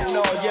 Hell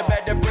no, you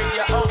better bring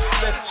your own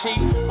split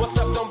cheap. What's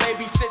up, don't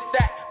babysit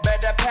that?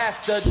 Better pass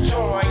the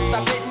joint.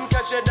 Stop hitting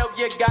cause you know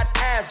you got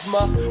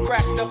asthma.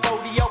 Crack the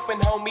 40 open,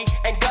 homie,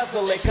 and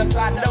guzzle it. Cause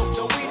I know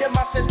the weed in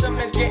my system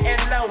is getting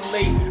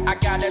lonely. I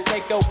gotta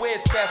take a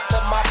whiz test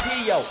to my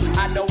P.O.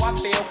 I know I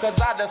feel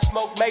cause I done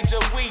smoked major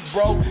weed,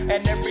 bro.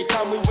 And every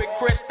time we with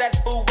Chris,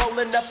 that fool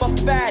rolling up a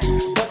fatty.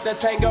 But the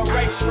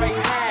Tangeray straight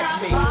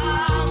had me.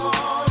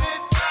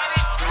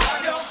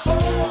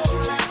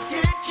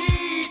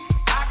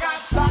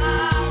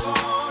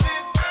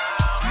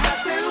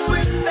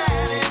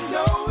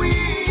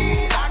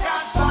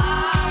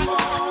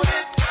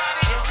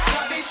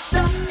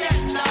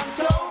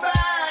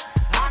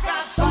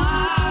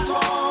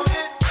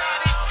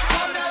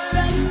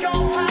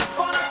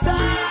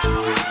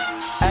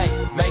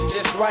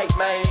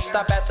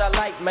 Stop at the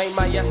light, man,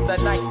 my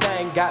yesterday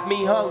thing got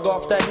me hung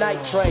off the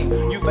night train.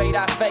 You fade,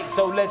 I fake,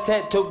 so let's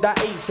head to the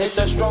east. Hit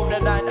the stroll to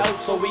 9-0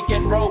 so we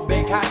can roll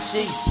big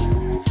hashish.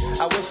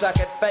 I wish I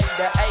could fade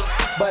the 8,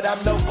 but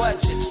I'm no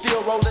budget.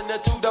 Still rolling the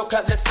 2 though,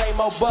 cut the same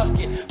old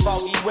bucket.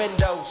 Foggy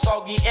window,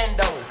 soggy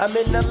endo. I'm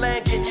in the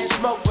land getting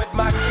smoke with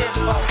my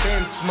kinfolk.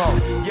 In smoke,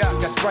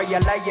 yuck, I spray you,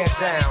 lay it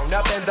down.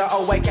 Up in the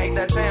OAK,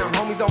 the town.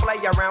 Homies don't play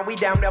around, we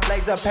down there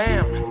blaze a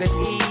pound. Then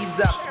ease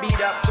up,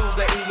 speed up through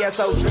the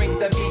ESO. Drink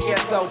the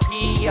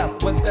VSOP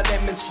up with the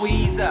lemon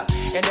squeeze up.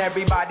 And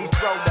everybody's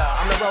roller,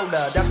 I'm the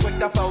roller. That's quick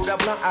to fold a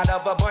blunt out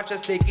of a bunch of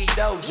sticky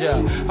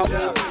doja. Hold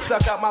up,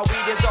 suck up my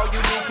weed, is all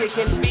you do,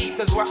 kicking feet.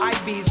 Cause we're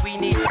IBs, we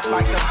need to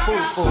like a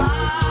foo-foo.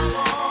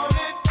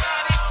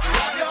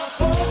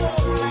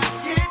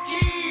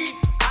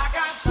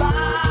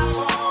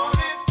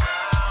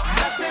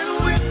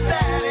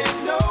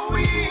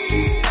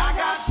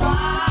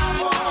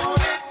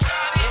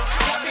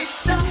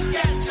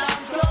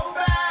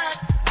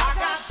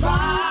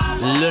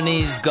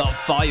 Lunny's got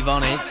 5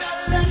 on it. Does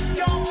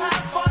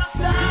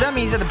that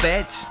mean he's at a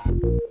bet?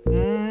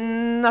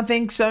 I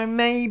think so,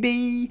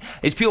 maybe.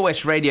 It's Pure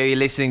West Radio, you're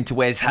listening to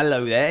Wes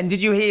Hello there. And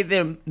did you hear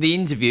the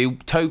interview?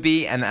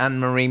 Toby and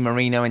Anne-Marie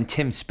Marino and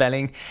Tim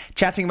Spelling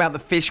chatting about the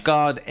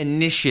Fishguard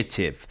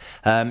Initiative.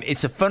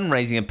 It's a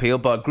fundraising appeal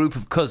by a group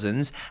of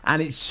cousins,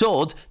 and it's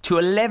soared to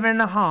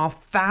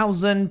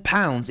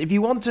 £11,500. If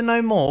you want to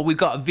know more, we've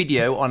got a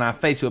video on our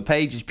Facebook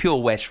page. It's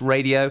Pure West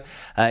Radio.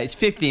 It's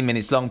 15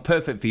 minutes long,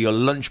 perfect for your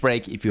lunch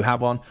break if you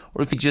have one,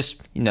 or if you're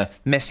just,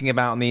 messing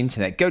about on the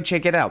internet. Go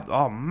check it out.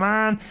 Oh,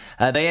 man.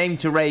 They aim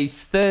to raise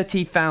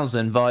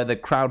 $30,000 via the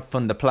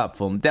crowdfunder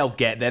platform. They'll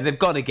get there. They've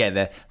got to get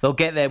there. They'll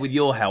get there with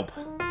your help.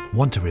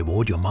 Want to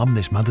reward your mum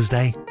this Mother's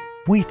Day?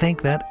 We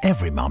think that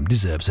every mum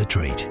deserves a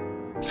treat.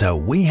 So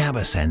we have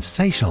a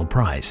sensational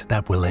prize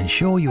that will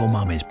ensure your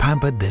mum is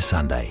pampered this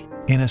Sunday.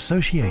 In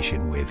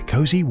association with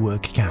Cozy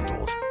Work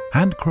Candles.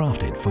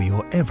 Handcrafted for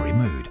your every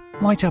mood.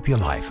 Light up your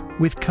life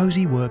with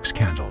Cozy Works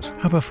Candles,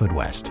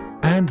 Haverfordwest,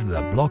 and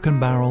the Block and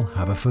Barrel,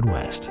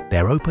 Haverfordwest.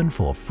 They're open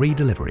for free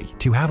delivery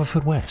to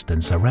Haverfordwest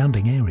and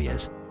surrounding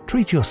areas.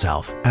 Treat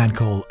yourself and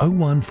call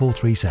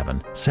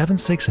 01437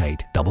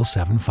 768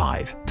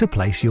 775 to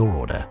place your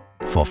order.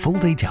 For full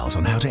details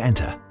on how to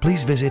enter,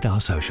 please visit our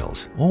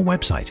socials or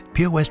website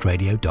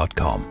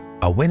purewestradio.com.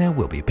 A winner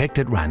will be picked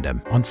at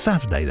random on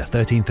Saturday the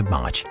 13th of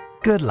March.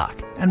 Good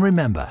luck, and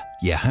remember,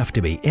 you have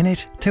to be in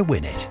it to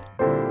win it.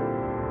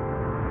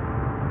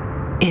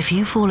 If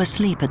you fall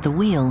asleep at the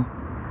wheel,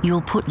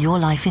 you'll put your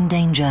life in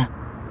danger,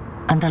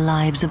 and the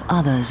lives of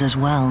others as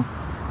well.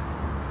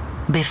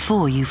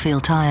 Before you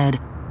feel tired,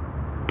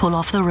 pull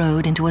off the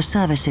road into a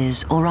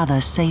services or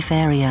other safe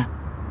area.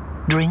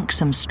 Drink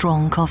some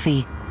strong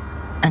coffee,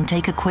 and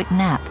take a quick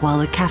nap while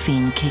the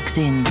caffeine kicks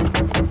in.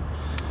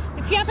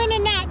 If you're having a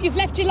nap, you've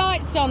left your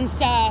lights on,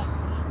 sir.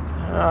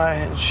 All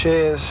right,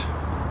 cheers.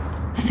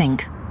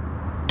 Think.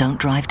 Don't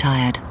drive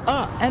tired.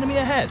 Ah, enemy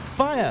ahead.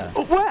 Fire.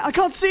 Oh, where? I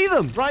can't see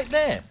them. Right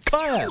there.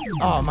 Fire.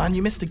 Oh, man,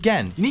 you missed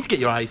again. You need to get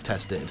your eyes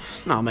tested.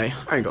 Nah, mate,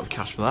 I ain't got the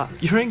cash for that.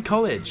 You're in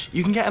college.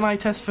 You can get an eye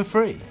test for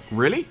free.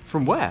 Really?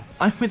 From where?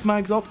 I'm with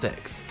Mags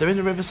Optics. They're in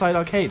the Riverside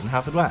Arcade in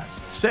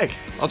Haverfordwest. Sick.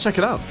 I'll check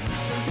it out.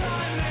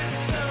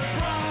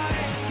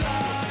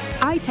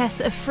 Eye tests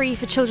are free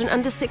for children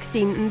under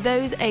 16 and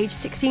those aged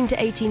 16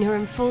 to 18 who are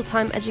in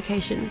full-time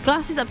education.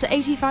 Glasses up to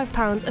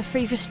 £85 are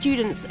free for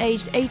students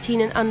aged 18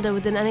 and under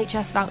with an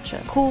NHS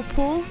voucher. Call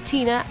Paul,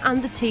 Tina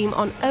and the team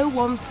on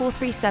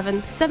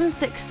 01437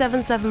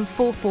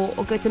 767744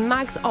 or go to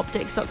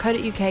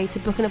magsoptics.co.uk to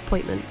book an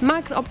appointment.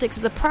 Mags Optics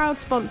are the proud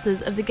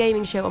sponsors of the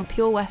gaming show on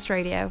Pure West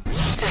Radio.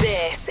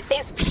 This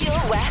is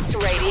Pure West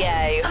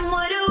Radio. I'm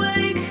wide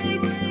awake.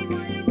 Yeah.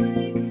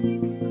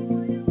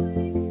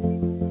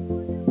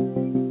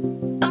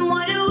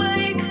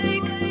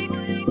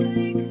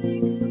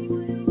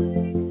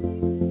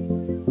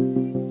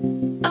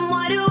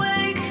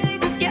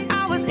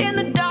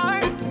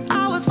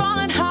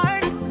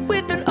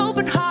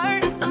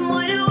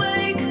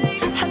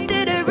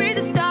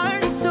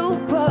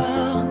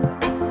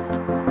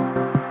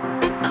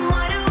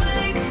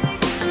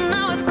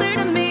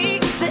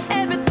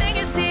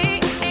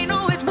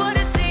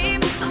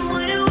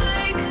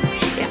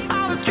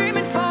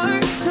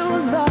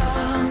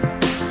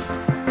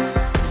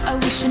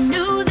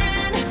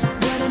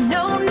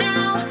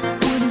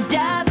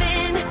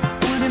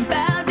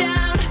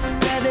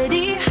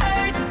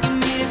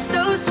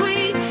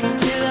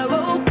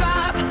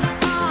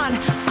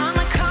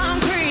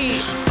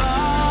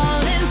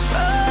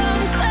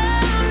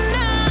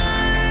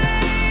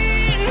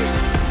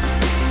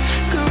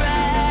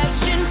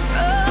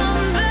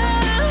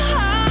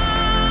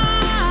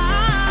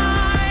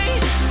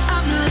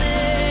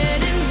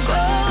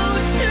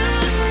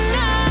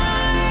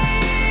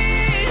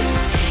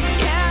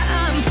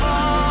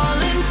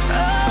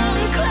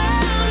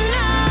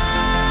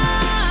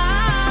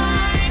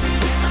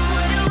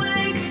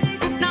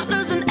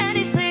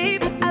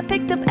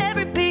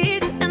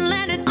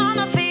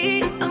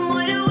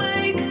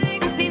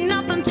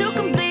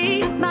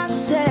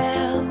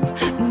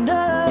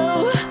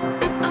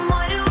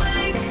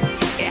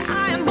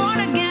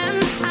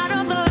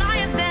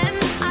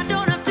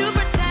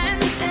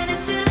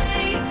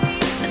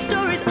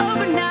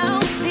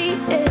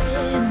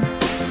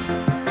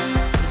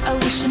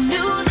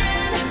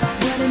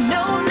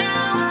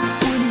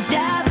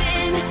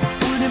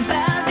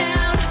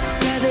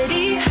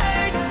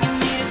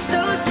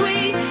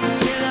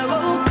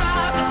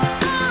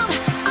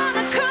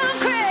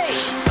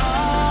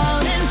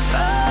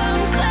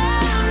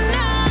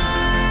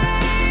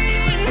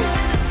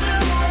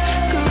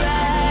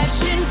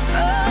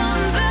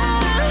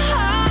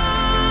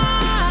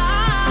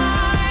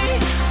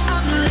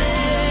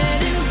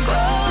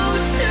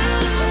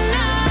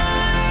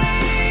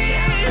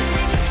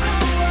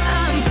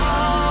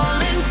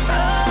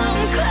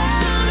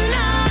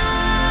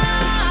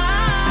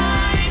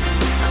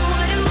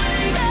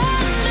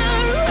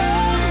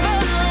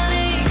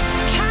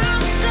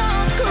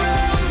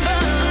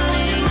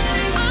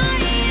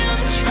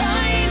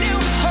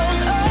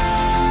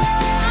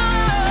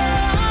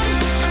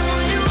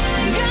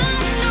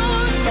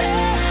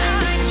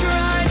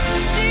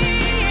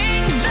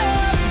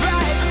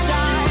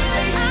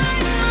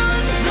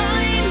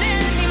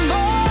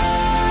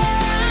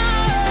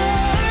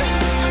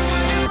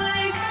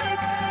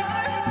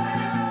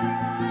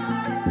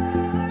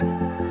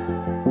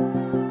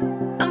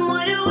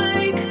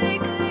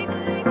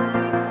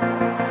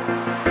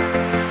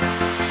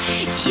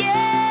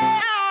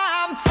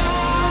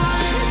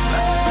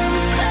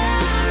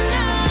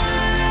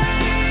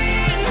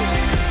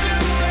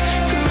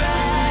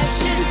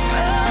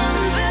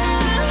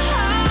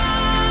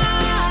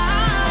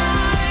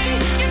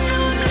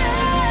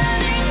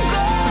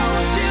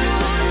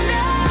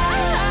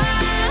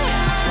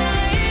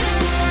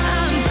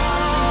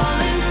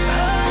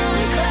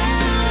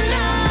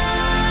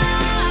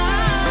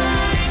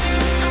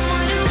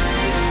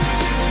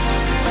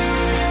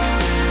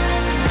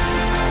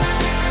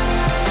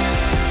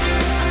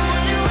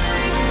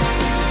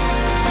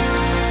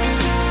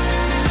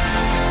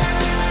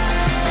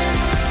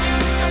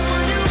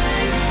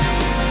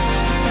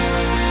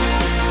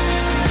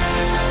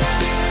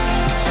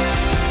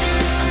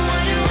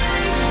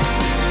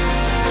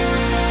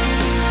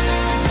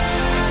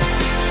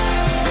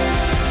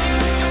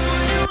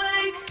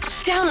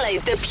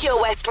 Download the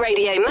Pure West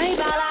Radio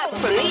mobile app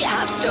from the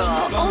App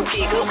Store or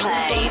Google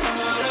Play.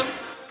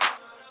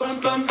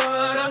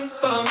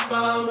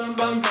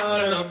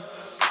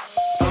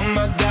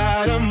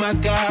 Oh my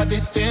God,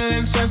 these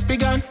feelings just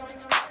begun.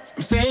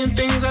 I'm saying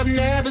things I've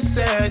never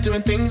said,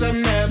 doing things I've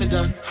never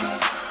done.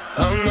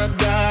 Oh my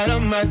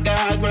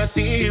God, when I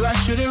see you I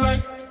shoot it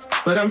right.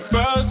 But I'm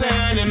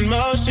frozen in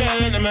motion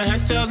and my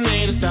head tells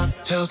me to stop.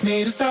 Tells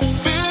me to stop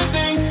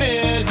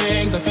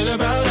feelings I feel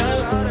about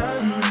us.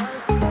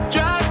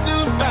 Try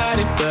to fight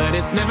it, but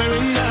it's never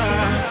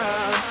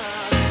enough.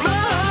 My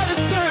heart is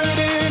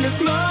hurting, it's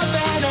more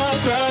than a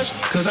crush.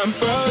 Cause I'm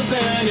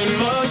frozen in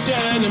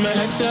motion and my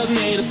head tells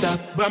me to stop.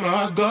 But my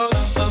heart goes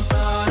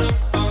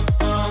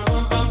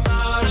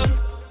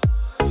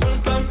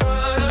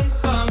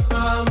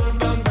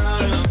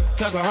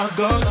cause my heart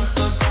goes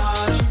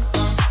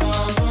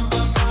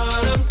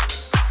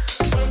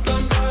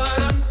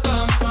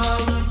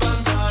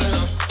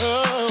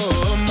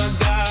oh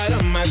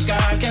my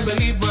God, can't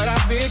believe what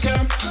I've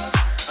become.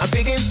 I'm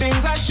thinking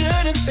things I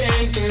shouldn't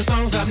think, singing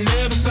songs I've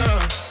never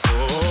sung.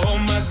 Oh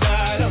my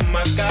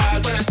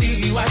God, when I see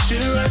you I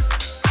should run.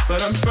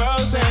 But I'm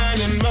frozen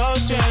in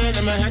motion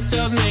and my head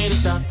tells me to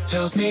stop.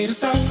 Tells me to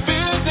stop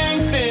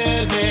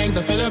feelings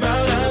I feel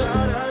about us.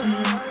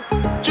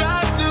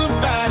 Try to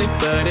fight it,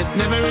 but it's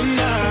never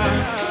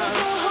enough.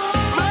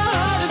 My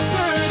heart is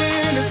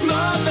hurting, it's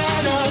more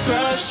than a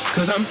crush.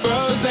 Cause I'm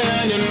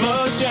frozen in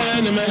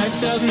motion and my head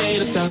tells me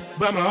to stop.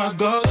 But my heart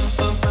goes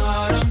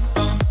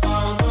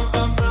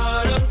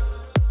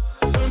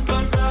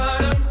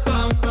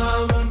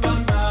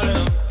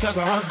cause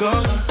my heart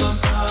goes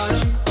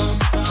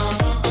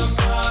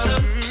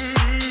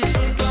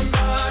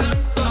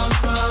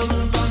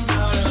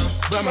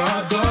but my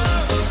heart goes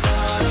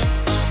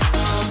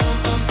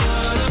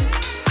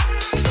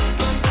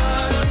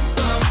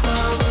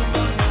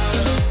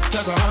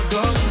cause my heart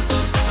goes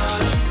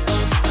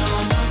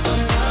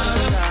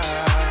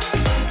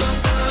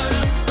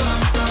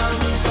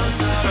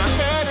my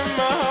head and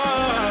my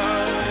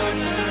heart,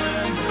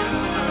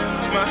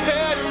 my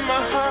head and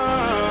my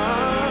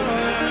heart,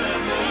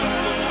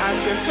 I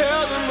can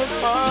tell them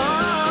apart.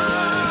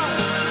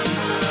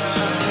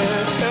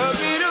 Tell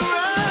me to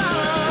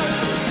run,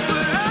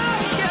 but I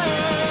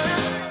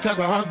can't. Cause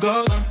my heart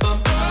goes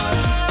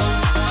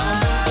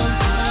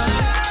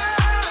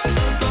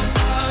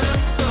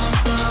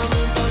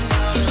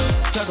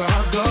cause my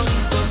heart goes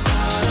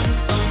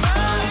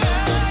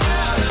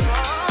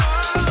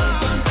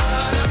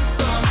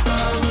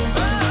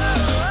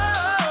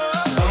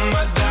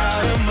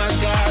oh my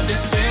God,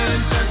 these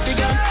feelings just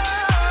begun.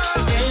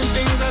 Saying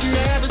things I've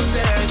never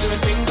said, doing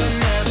things I've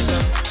never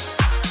done.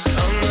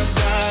 Oh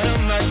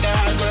my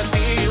God, when I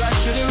see you I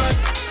should it right.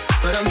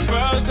 But I'm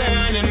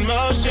frozen in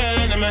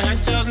motion and my head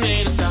tells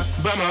me to stop.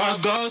 But my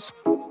heart goes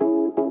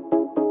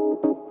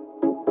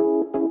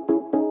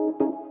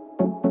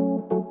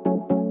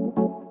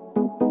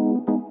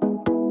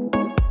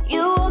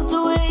You walked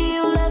away,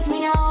 you left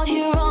me out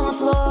here on the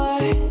floor.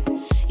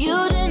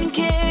 You didn't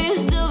care, you're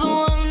still the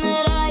one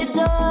that I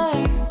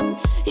adore.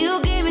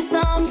 You gave me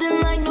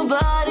something like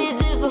nobody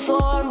did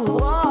before.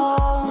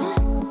 Whoa,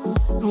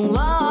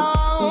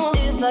 whoa.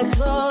 If I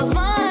close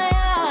my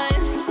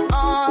eyes,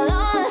 all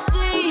I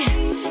see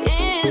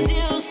is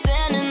you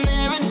standing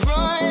there in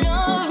front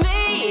of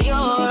me.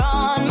 You're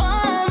on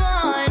my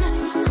mind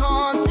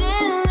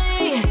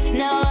constantly.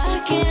 Now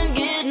I can't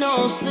get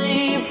no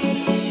sleep.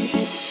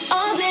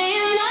 All day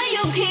and night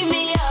you keep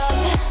me up,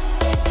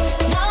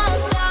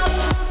 non-stop.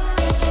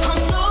 I'm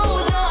so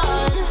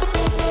done.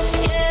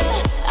 Yeah,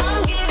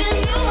 I'm giving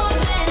you more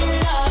than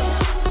enough.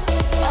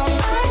 Oh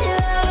my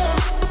love,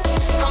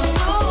 I'm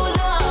so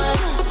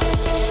done.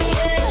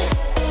 Yeah,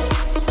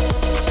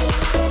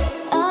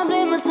 I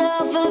blame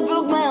myself, I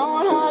broke my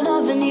own heart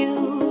loving you.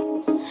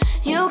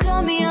 You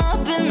cut me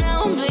up and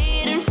now I'm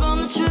bleeding from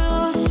the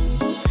truth.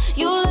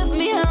 You left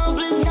me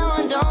helpless, now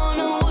I don't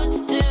know what to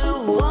do.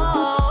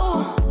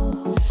 Whoa,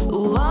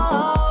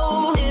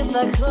 whoa. If I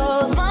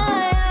close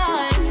my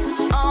eyes,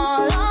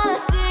 all I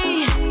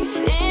see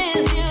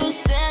is you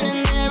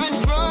standing there in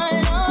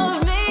front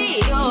of me.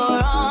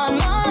 You're on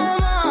my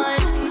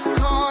mind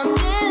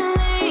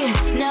constantly.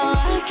 Now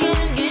I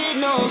can't get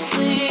no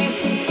sleep.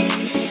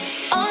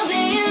 All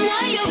day and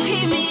night you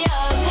keep me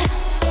up,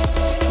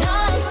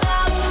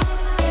 non-stop.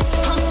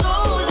 I'm so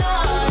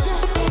done.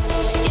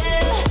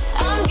 Yeah,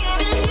 I'm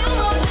giving you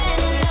more than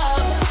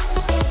enough.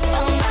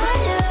 Oh my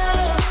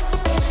love,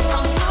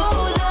 I'm so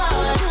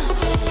done.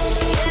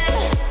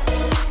 Yeah.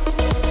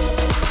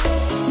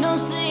 No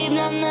sleep,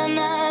 na na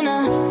na na.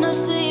 No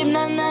sleep,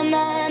 na na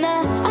na na.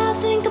 I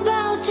think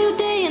about you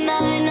day and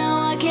night. Now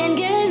I can't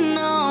get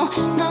no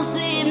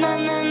sleep, na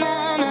na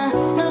na na.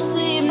 No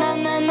sleep, na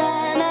na na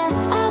na.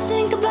 I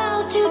think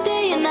about you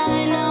day and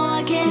night. Now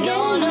I can't get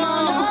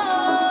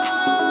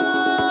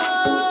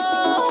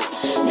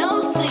no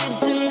sleep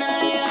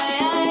tonight.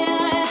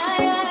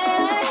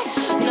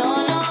 No,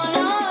 no,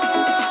 no.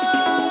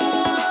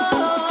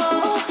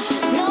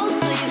 No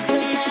sleep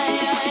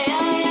tonight.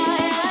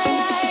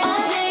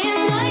 All day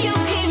and night you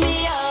keep me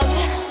up.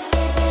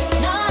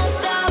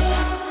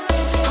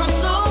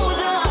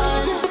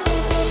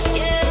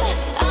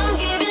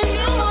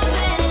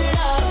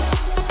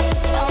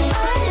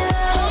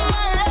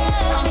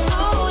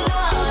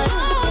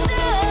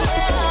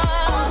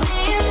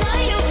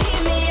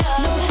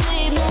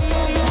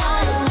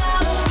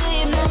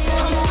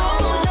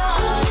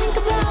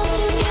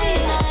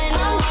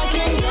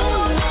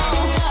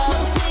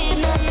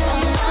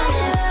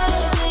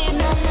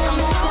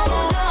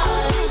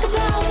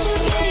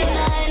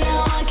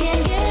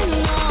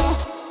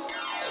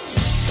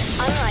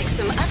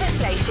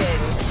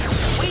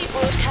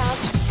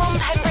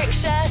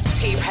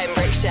 to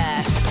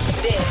Pembrokeshire.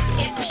 This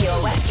is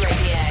Pure West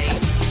Radio.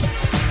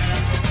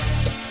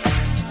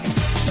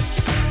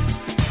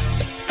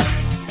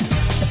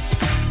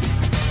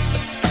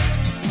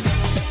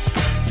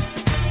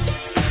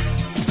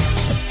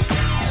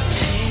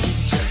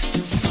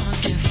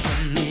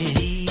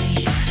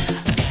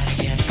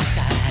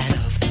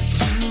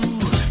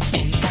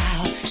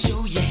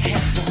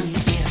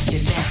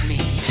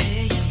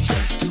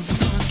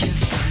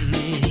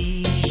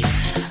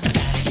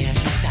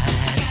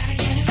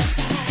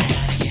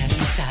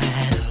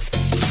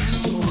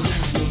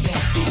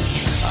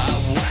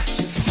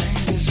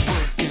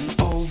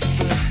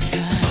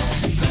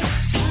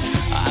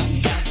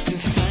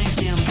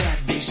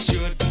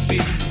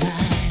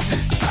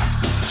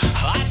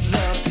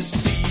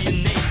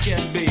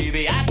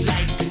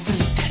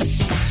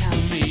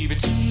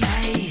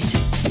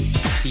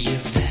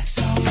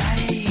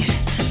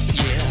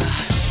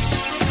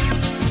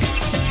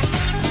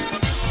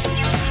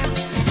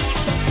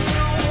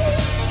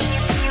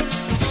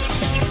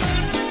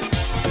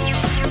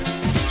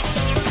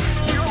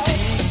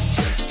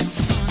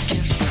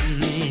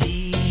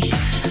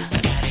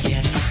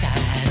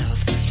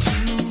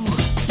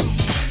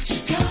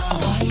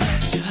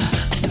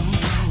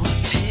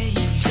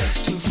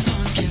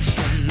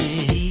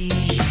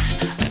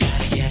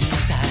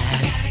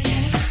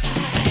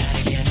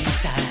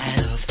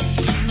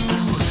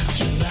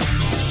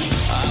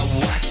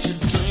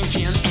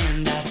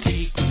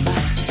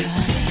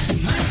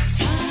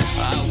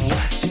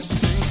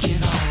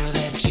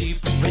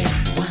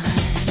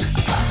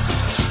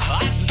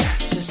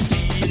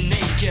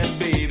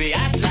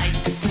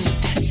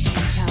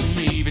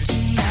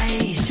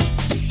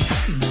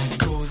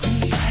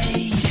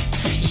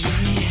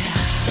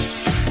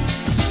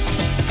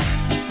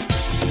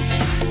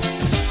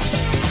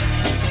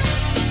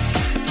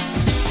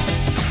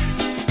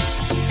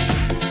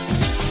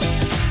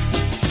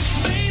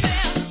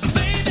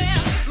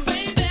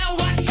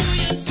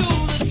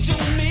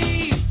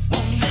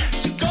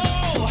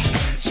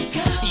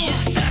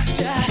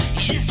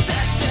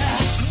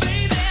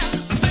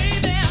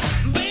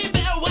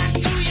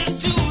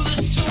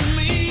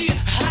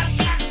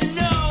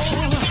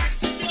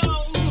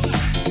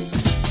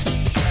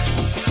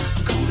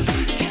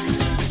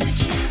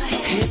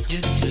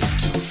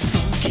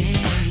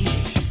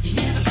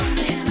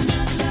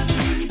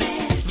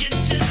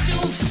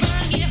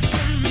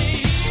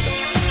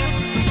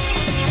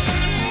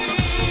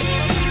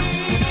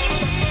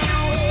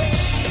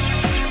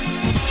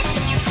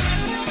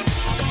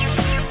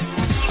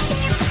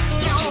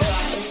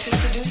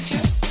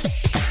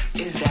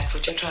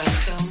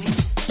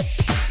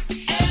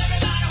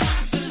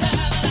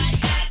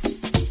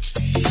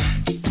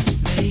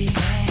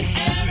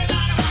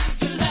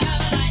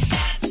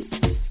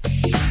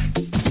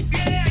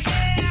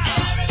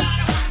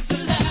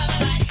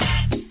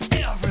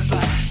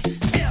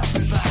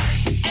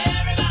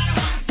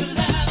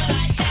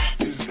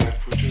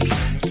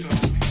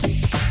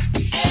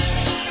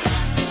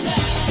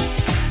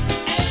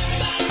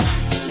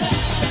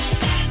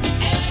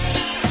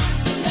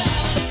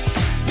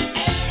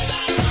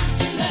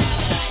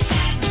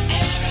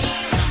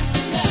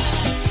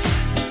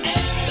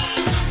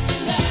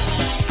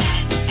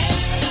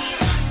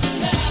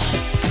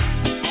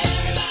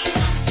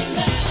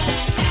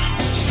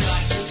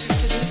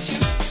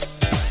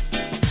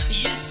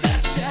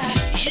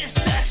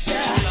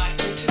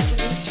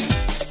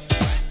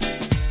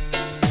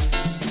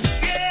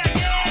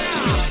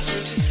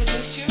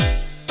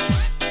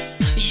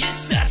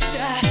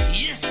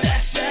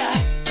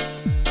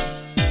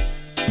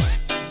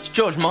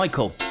 George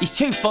Michael. He's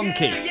too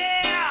funky.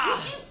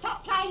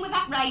 Stop playing with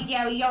that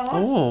radio of yours.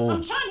 Oh.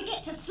 I'm trying to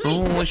get to sleep.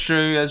 Oh, that's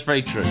true. That's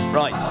very true.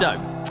 Right, so,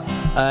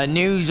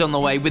 news on the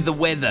way with the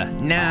weather.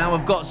 Now,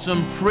 I've got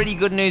some pretty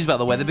good news about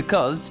the weather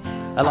because,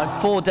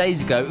 like 4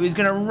 days ago, it was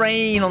going to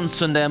rain on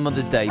Sunday on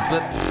Mother's Day,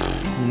 but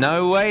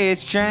no way,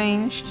 it's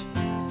changed.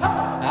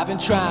 I've been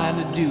trying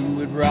to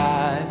do it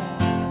right.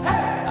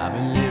 I've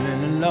been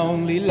living a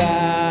lonely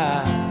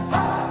life.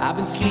 I've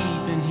been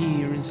sleeping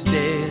here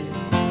instead.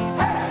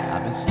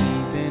 I've been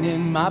sleeping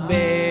in my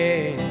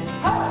bed.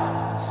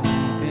 I've been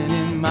sleeping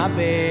in my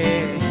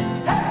bed.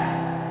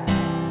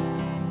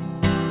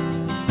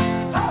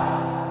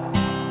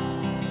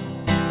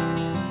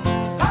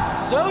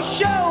 So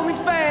show me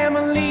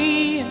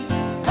family,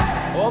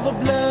 all the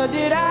blood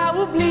that I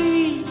will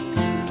bleed.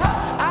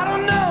 I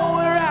don't know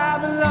where I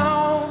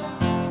belong.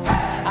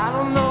 I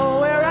don't know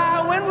where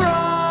I went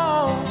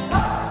wrong.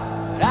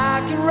 But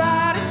I can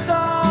write a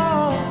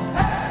song.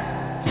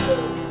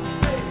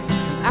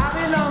 I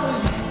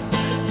belong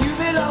with you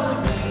belong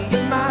with me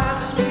in my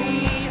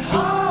sweet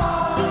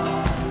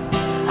home.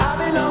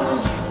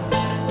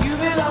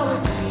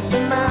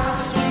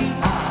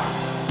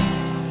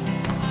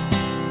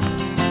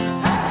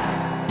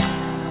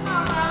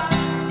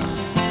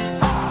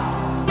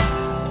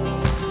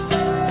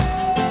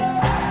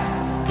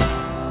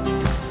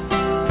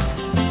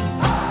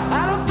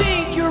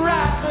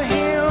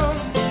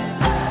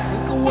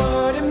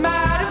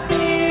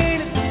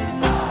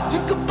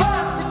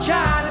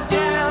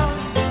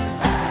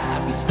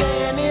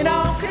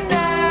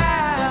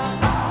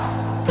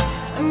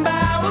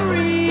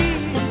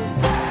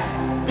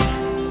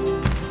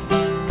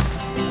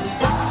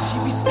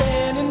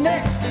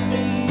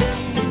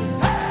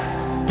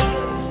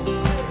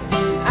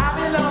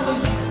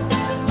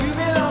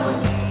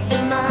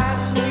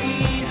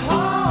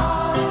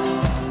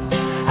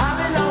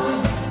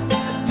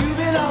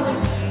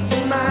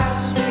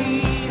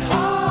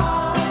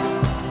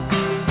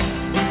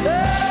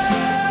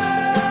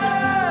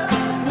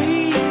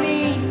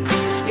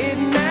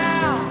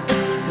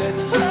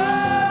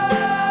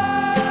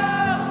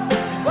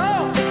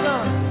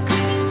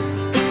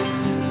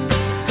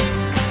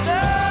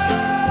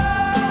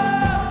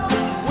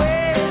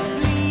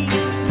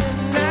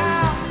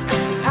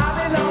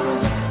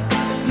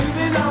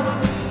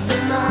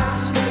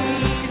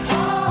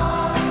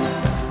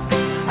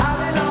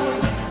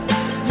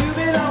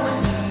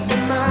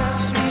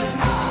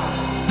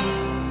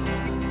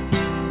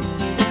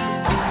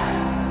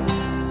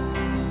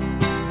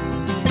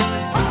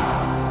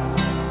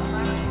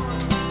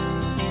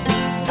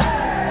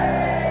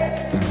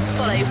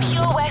 Follow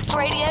Pure West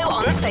Radio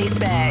on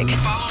Facebook.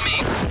 Follow me.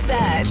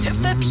 Search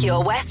for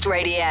Pure West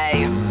Radio.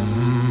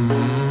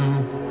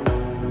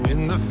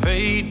 In the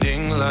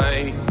fading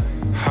light,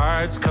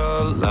 hearts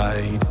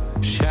collide.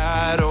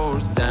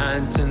 Shadows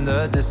dance in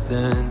the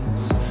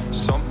distance.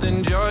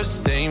 Something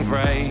just ain't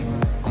right.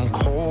 I'm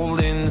cold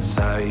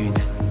inside.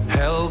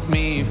 Help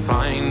me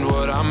find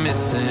what I'm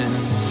missing.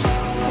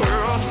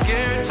 We're all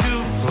scared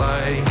to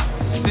fly,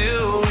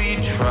 still we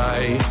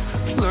try.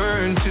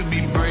 Learn to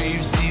be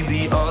brave, see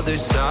the other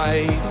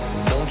side.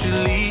 Won't you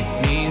lead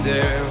me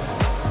there?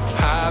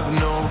 Have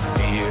no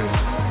fear.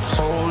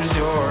 Close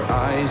your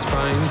eyes,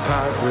 find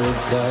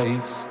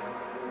paradise.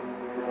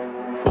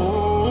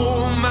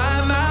 Oh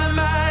my, my,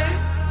 my.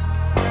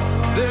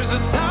 There's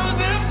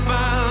 1,000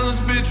 miles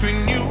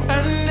between you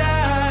and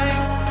I.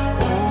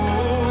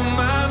 Oh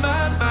my,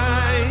 my,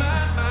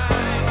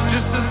 my.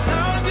 Just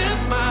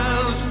 1,000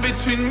 miles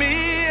between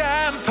me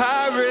and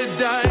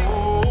paradise.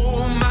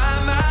 Oh my,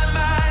 my,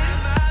 my.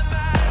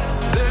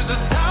 There's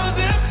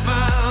 1,000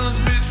 miles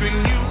between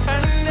you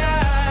and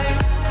I.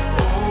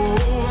 Oh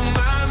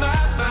my,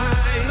 my, my.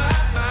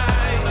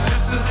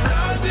 Just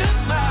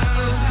 1,000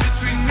 miles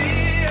between me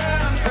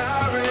and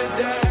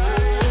paradise.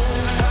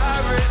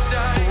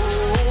 Paradise.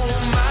 Oh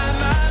my,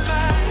 my,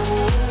 my.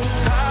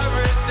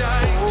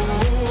 Paradise.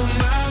 Oh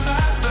my,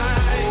 my,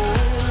 my.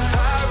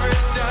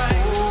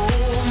 Paradise.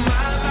 Oh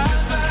my, my,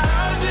 my.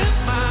 1,000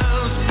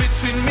 miles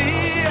between me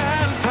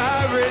and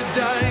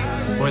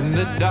paradise. When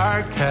the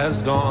dark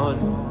has gone,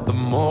 the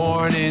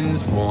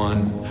morning's won.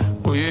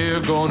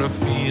 We're gonna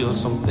feel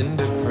something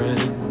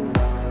different.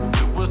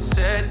 It will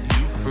set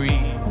you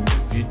free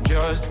if you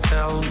just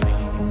tell me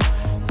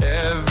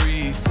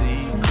every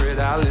secret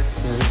I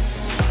listen.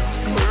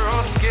 We're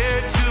all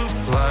scared to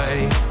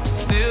fly,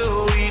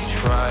 still we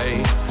try.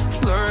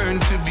 Learn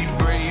to be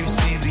brave,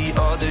 see the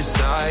other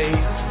side.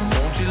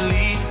 Won't you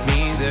lead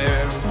me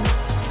there?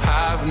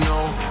 Have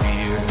no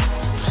fear.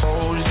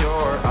 Close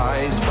your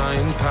eyes,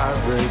 find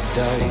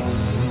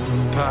paradise.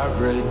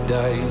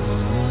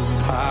 Paradise,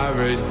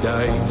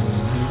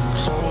 paradise.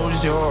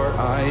 Close your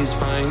eyes,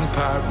 find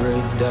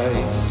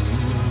paradise.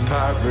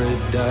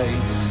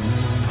 Paradise,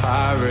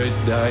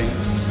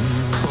 paradise.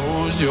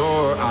 Close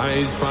your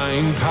eyes,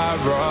 find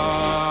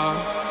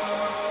paradise.